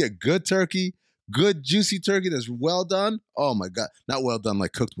 Because when you get good turkey, good juicy turkey that's well done, oh my God. Not well done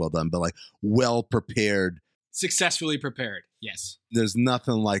like cooked well done, but like well prepared. Successfully prepared, yes. There's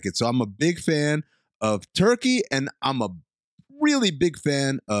nothing like it. So I'm a big fan of turkey, and I'm a really big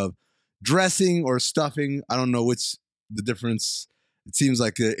fan of dressing or stuffing. I don't know which the difference. It seems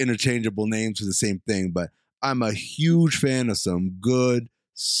like interchangeable names for the same thing, but I'm a huge fan of some good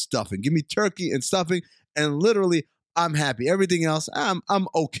stuffing. Give me turkey and stuffing, and literally, I'm happy. Everything else, I'm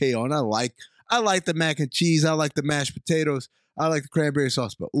okay on. I like the mac and cheese. I like the mashed potatoes. I like the cranberry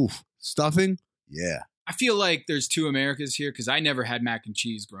sauce. But oof, stuffing, yeah. I feel like there's two Americas here because I never had mac and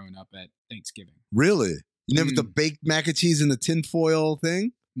cheese growing up at Thanksgiving. Really? You never the baked mac and cheese in the tinfoil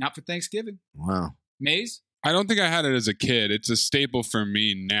thing? Not for Thanksgiving. Wow. Maze? I don't think I had it as a kid. It's a staple for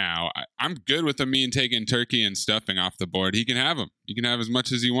me now. I'm good with Amin taking turkey and stuffing off the board. He can have them. You can have as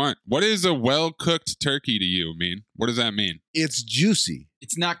much as you want. What is a well-cooked turkey to you, Amin? What does that mean? It's juicy.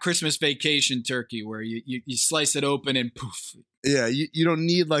 It's not Christmas vacation turkey where you slice it open and poof. Yeah, you don't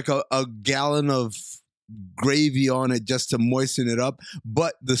need like a gallon of gravy on it just to moisten it up.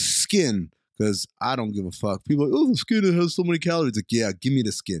 But the skin, because I don't give a fuck. People are like, oh, the skin, it has so many calories. Like, yeah, give me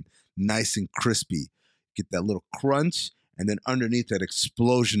the skin. Nice and crispy. Get that little crunch, and then underneath that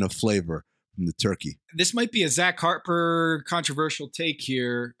explosion of flavor from the turkey. This might be a Zach Harper controversial take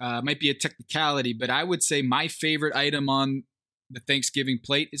here. Might be a technicality, but I would say my favorite item on the Thanksgiving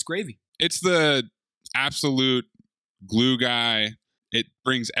plate is gravy. It's the absolute glue guy. It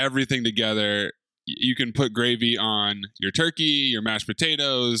brings everything together. You can put gravy on your turkey, your mashed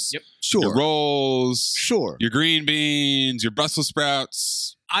potatoes, yep, sure, your rolls, sure, your green beans, your Brussels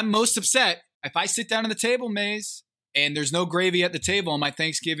sprouts. I'm most upset if I sit down at the table, Maze, and there's no gravy at the table on my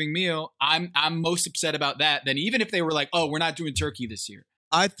Thanksgiving meal. I'm most upset about that than even if they were like, oh, we're not doing turkey this year.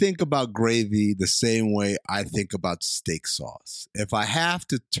 I think about gravy the same way I think about steak sauce. If I have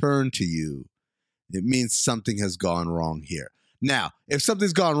to turn to you, it means something has gone wrong here. Now, if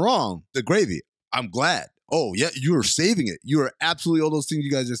something's gone wrong, the gravy, I'm glad. Oh, yeah, you are saving it. You are absolutely all those things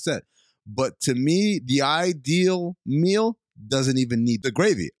you guys just said. But to me, the ideal meal doesn't even need the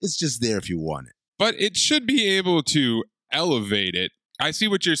gravy. It's just there if you want it. But it should be able to elevate it. I see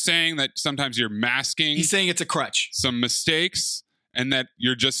what you're saying, that sometimes you're masking. He's saying it's a crutch. Some mistakes, and that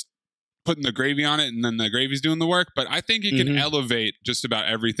you're just putting the gravy on it, and then the gravy's doing the work. But I think it can elevate just about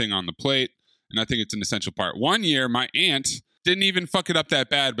everything on the plate, and I think it's an essential part. One year, my aunt didn't even fuck it up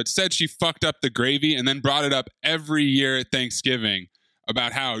that bad, but said she fucked up the gravy and then brought it up every year at Thanksgiving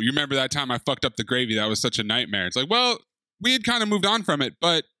about how, you remember that time I fucked up the gravy? That was such a nightmare. It's like, well, we had kind of moved on from it,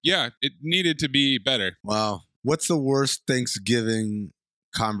 but yeah, it needed to be better. Wow. What's the worst Thanksgiving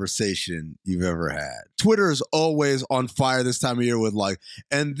conversation you've ever had? Twitter is always on fire this time of year with like,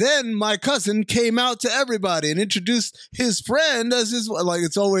 and then my cousin came out to everybody and introduced his friend as his, like,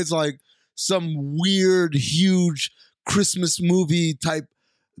 it's always like some weird, huge Christmas movie type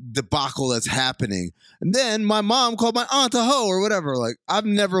debacle that's happening. And then my mom called my aunt a hoe or whatever. Like, I've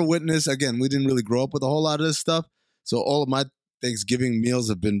never witnessed, again, we didn't really grow up with a whole lot of this stuff. So all of my Thanksgiving meals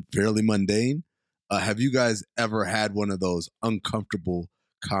have been fairly mundane. Have you guys ever had one of those uncomfortable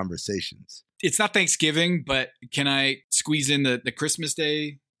conversations? It's not Thanksgiving, but can I squeeze in the Christmas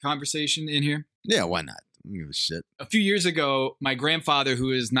Day conversation in here? Yeah, why not? I don't give a shit. A few years ago, my grandfather,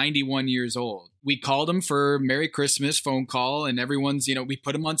 who is 91 years old, we called him for Merry Christmas phone call, and everyone's, we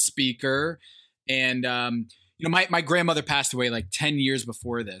put him on speaker. And, my grandmother passed away like 10 years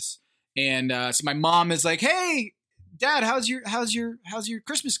before this. And so my mom is like, hey, Dad, how's your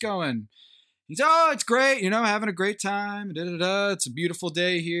Christmas going? He's, oh, it's great. Having a great time. It's a beautiful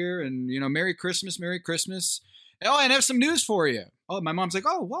day here. And, Merry Christmas, Merry Christmas. Oh, and I have some news for you. Oh, my mom's like,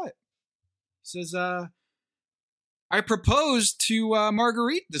 oh, what? He says, I proposed to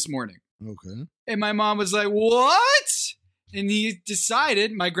Marguerite this morning. Okay. And my mom was like, what? And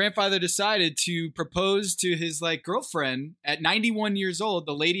my grandfather decided to propose to his like girlfriend at 91 years old,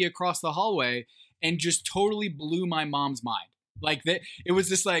 the lady across the hallway, and just totally blew my mom's mind. Like that, it was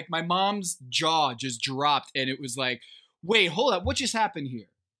just like my mom's jaw just dropped, and it was like, wait, hold up, what just happened here?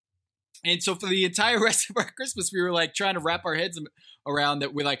 And so for the entire rest of our Christmas, we were like trying to wrap our heads around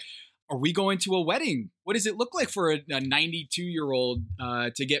that. We're like, are we going to a wedding? What does it look like for a 92-year-old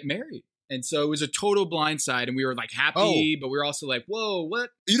to get married? And so it was a total blindside, and we were like happy, but we were also like, whoa, what?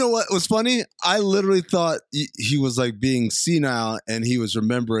 You know what was funny? I literally thought he was like being senile and he was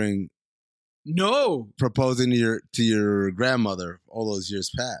remembering proposing to your grandmother all those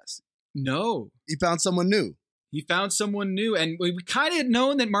years past. No. He found someone new. And we kind of had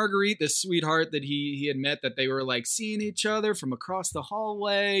known that Marguerite, the sweetheart that he had met, that they were like seeing each other from across the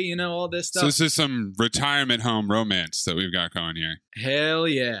hallway, all this stuff. So this is some retirement home romance that we've got going here. Hell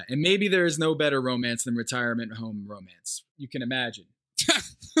yeah. And maybe there is no better romance than retirement home romance. You can imagine.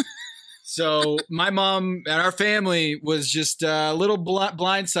 So my mom and our family was just a little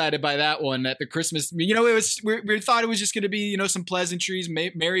blindsided by that one at the Christmas. We thought it was just going to be, some pleasantries,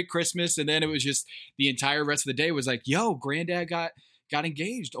 Merry Christmas. And then it was just the entire rest of the day was like, yo, granddad got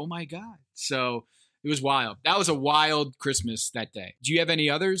engaged. Oh my God. So it was wild. That was a wild Christmas that day. Do you have any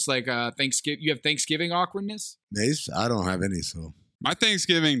others like Thanksgiving? You have Thanksgiving awkwardness? Mace? I don't have any, so. My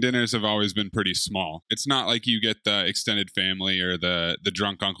Thanksgiving dinners have always been pretty small. It's not like you get the extended family or the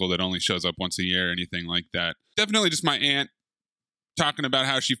drunk uncle that only shows up once a year or anything like that. Definitely just my aunt talking about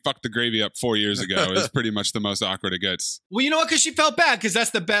how she fucked the gravy up 4 years ago is pretty much the most awkward it gets. Well, you know what? Because she felt bad because that's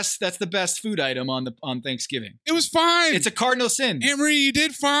the best food item on Thanksgiving. It was fine. It's a cardinal sin. Aunt Marie, you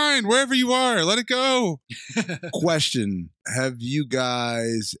did fine. Wherever you are, let it go. Question. Have you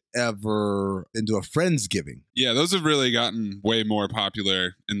guys ever been to a Friendsgiving? Yeah, those have really gotten way more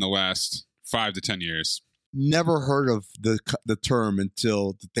popular in the last 5 to 10 years. Never heard of the term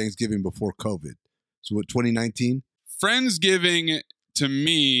until the Thanksgiving before COVID. So what, 2019? Friendsgiving, to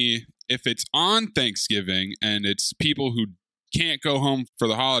me, if it's on Thanksgiving and it's people who can't go home for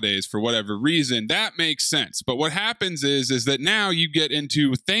the holidays for whatever reason, that makes sense. But what happens is that now you get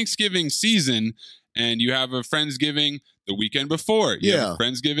into Thanksgiving season and you have a Friendsgiving the weekend before. You have a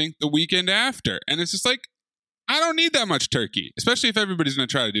Friendsgiving the weekend after. And it's just like, I don't need that much turkey, especially if everybody's going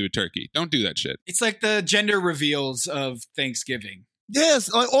to try to do a turkey. Don't do that shit. It's like the gender reveals of Thanksgiving.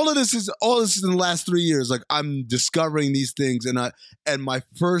 Yes, like all this is in the last 3 years. Like I'm discovering these things, and my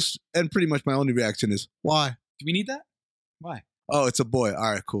first and pretty much my only reaction is, why? Do we need that? Why? Oh, it's a boy.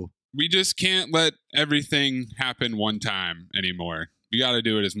 All right, cool. We just can't let everything happen one time anymore. We got to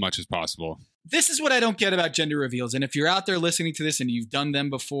do it as much as possible. This is what I don't get about gender reveals. And if you're out there listening to this and you've done them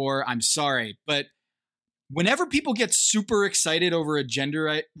before, I'm sorry. But whenever people get super excited over a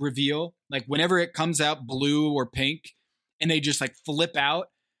gender reveal, like whenever it comes out blue or pink, and they just like flip out,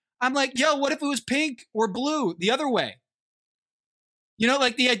 I'm like, yo, what if it was pink or blue the other way?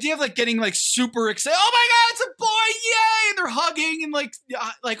 Like the idea of like getting like super excited. Oh my God, it's a boy. Yay. And they're hugging and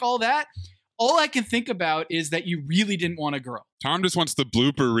like all that. All I can think about is that you really didn't want a girl. Tom just wants the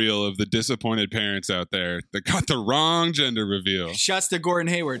blooper reel of the disappointed parents out there that got the wrong gender reveal. Shouts to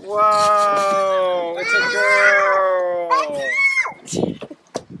Gordon Hayward. Whoa, it's a girl.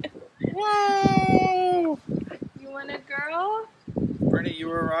 Whoa. You want a girl? Bernie, you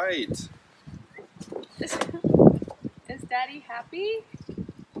were right. Is Daddy happy?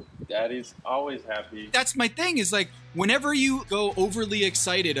 Daddy's always happy. That's my thing is like whenever you go overly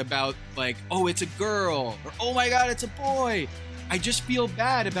excited about like, oh, it's a girl or oh my God, it's a boy. I just feel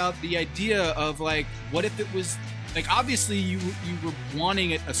bad about the idea of like, what if it was like, obviously you were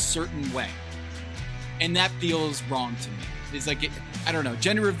wanting it a certain way. And that feels wrong to me. It's like, I don't know,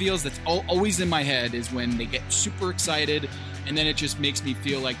 gender reveals that's always in my head is when they get super excited and then it just makes me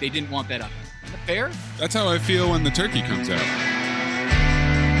feel like they didn't want that up. Is that fair? That's how I feel when the turkey comes out.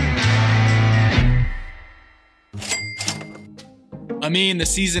 I mean, the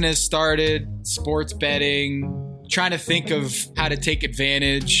season has started, sports betting, trying to think of how to take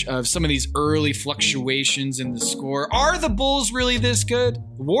advantage of some of these early fluctuations in the score. Are the Bulls really this good?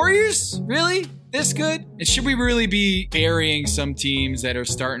 The Warriors really this good? And should we really be burying some teams that are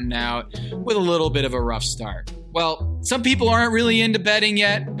starting out with a little bit of a rough start? Well, some people aren't really into betting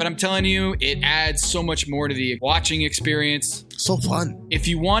yet, but I'm telling you, it adds so much more to the watching experience. So fun. If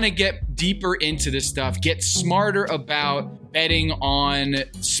you want to get deeper into this stuff, get smarter about betting on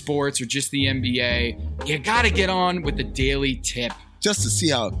sports or just the NBA, you got to get on with the Daily Tip. Just to see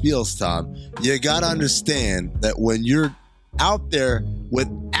how it feels, Tom, you got to understand that when you're out there with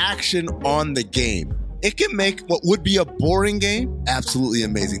action on the game, it can make what would be a boring game absolutely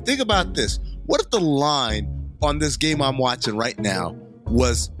amazing. Think about this. What if the line on this game I'm watching right now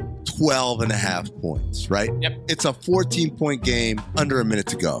was 12 and a half points, right? Yep. It's a 14-point game, under a minute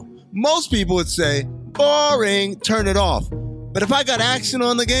to go. Most people would say, boring, turn it off. But if I got action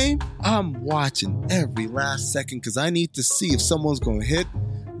on the game, I'm watching every last second because I need to see if someone's going to hit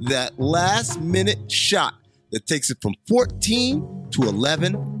that last minute shot that takes it from 14 to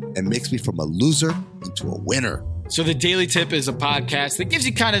 11 and makes me from a loser into a winner. So the Daily Tip is a podcast that gives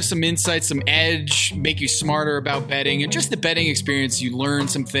you kind of some insight, some edge, make you smarter about betting, and just the betting experience. You learn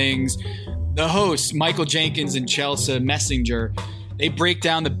some things. The hosts, Michael Jenkins and Chelsea Messenger, they break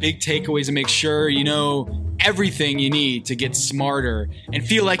down the big takeaways and make sure you know everything you need to get smarter and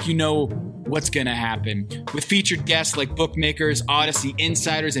feel like you know what's going to happen. With featured guests like bookmakers, Odyssey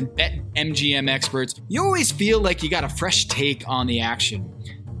insiders, and BetMGM experts, you always feel like you got a fresh take on the action.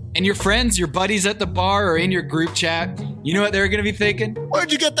 And your friends, your buddies at the bar or in your group chat, you know what they're going to be thinking? Where'd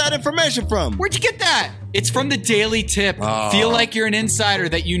you get that information from? Where'd you get that? It's from the Daily Tip. Oh. Feel like you're an insider,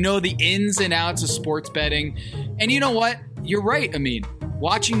 that you know the ins and outs of sports betting. And you know what? You're right, Amin.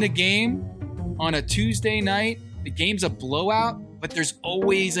 Watching the game on a Tuesday night, the game's a blowout, but there's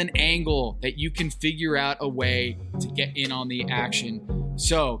always an angle that you can figure out a way to get in on the action.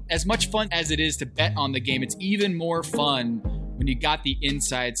 So, as much fun as it is to bet on the game, it's even more fun when you got the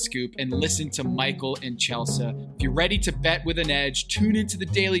inside scoop and listen to Michael and Chelsea. If you're ready to bet with an edge, tune into the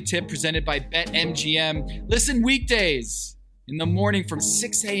Daily Tip presented by BetMGM. Listen weekdays in the morning from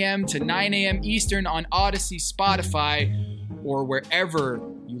 6 a.m. to 9 a.m. Eastern on Odyssey, Spotify, or wherever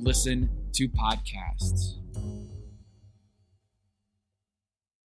you listen to podcasts.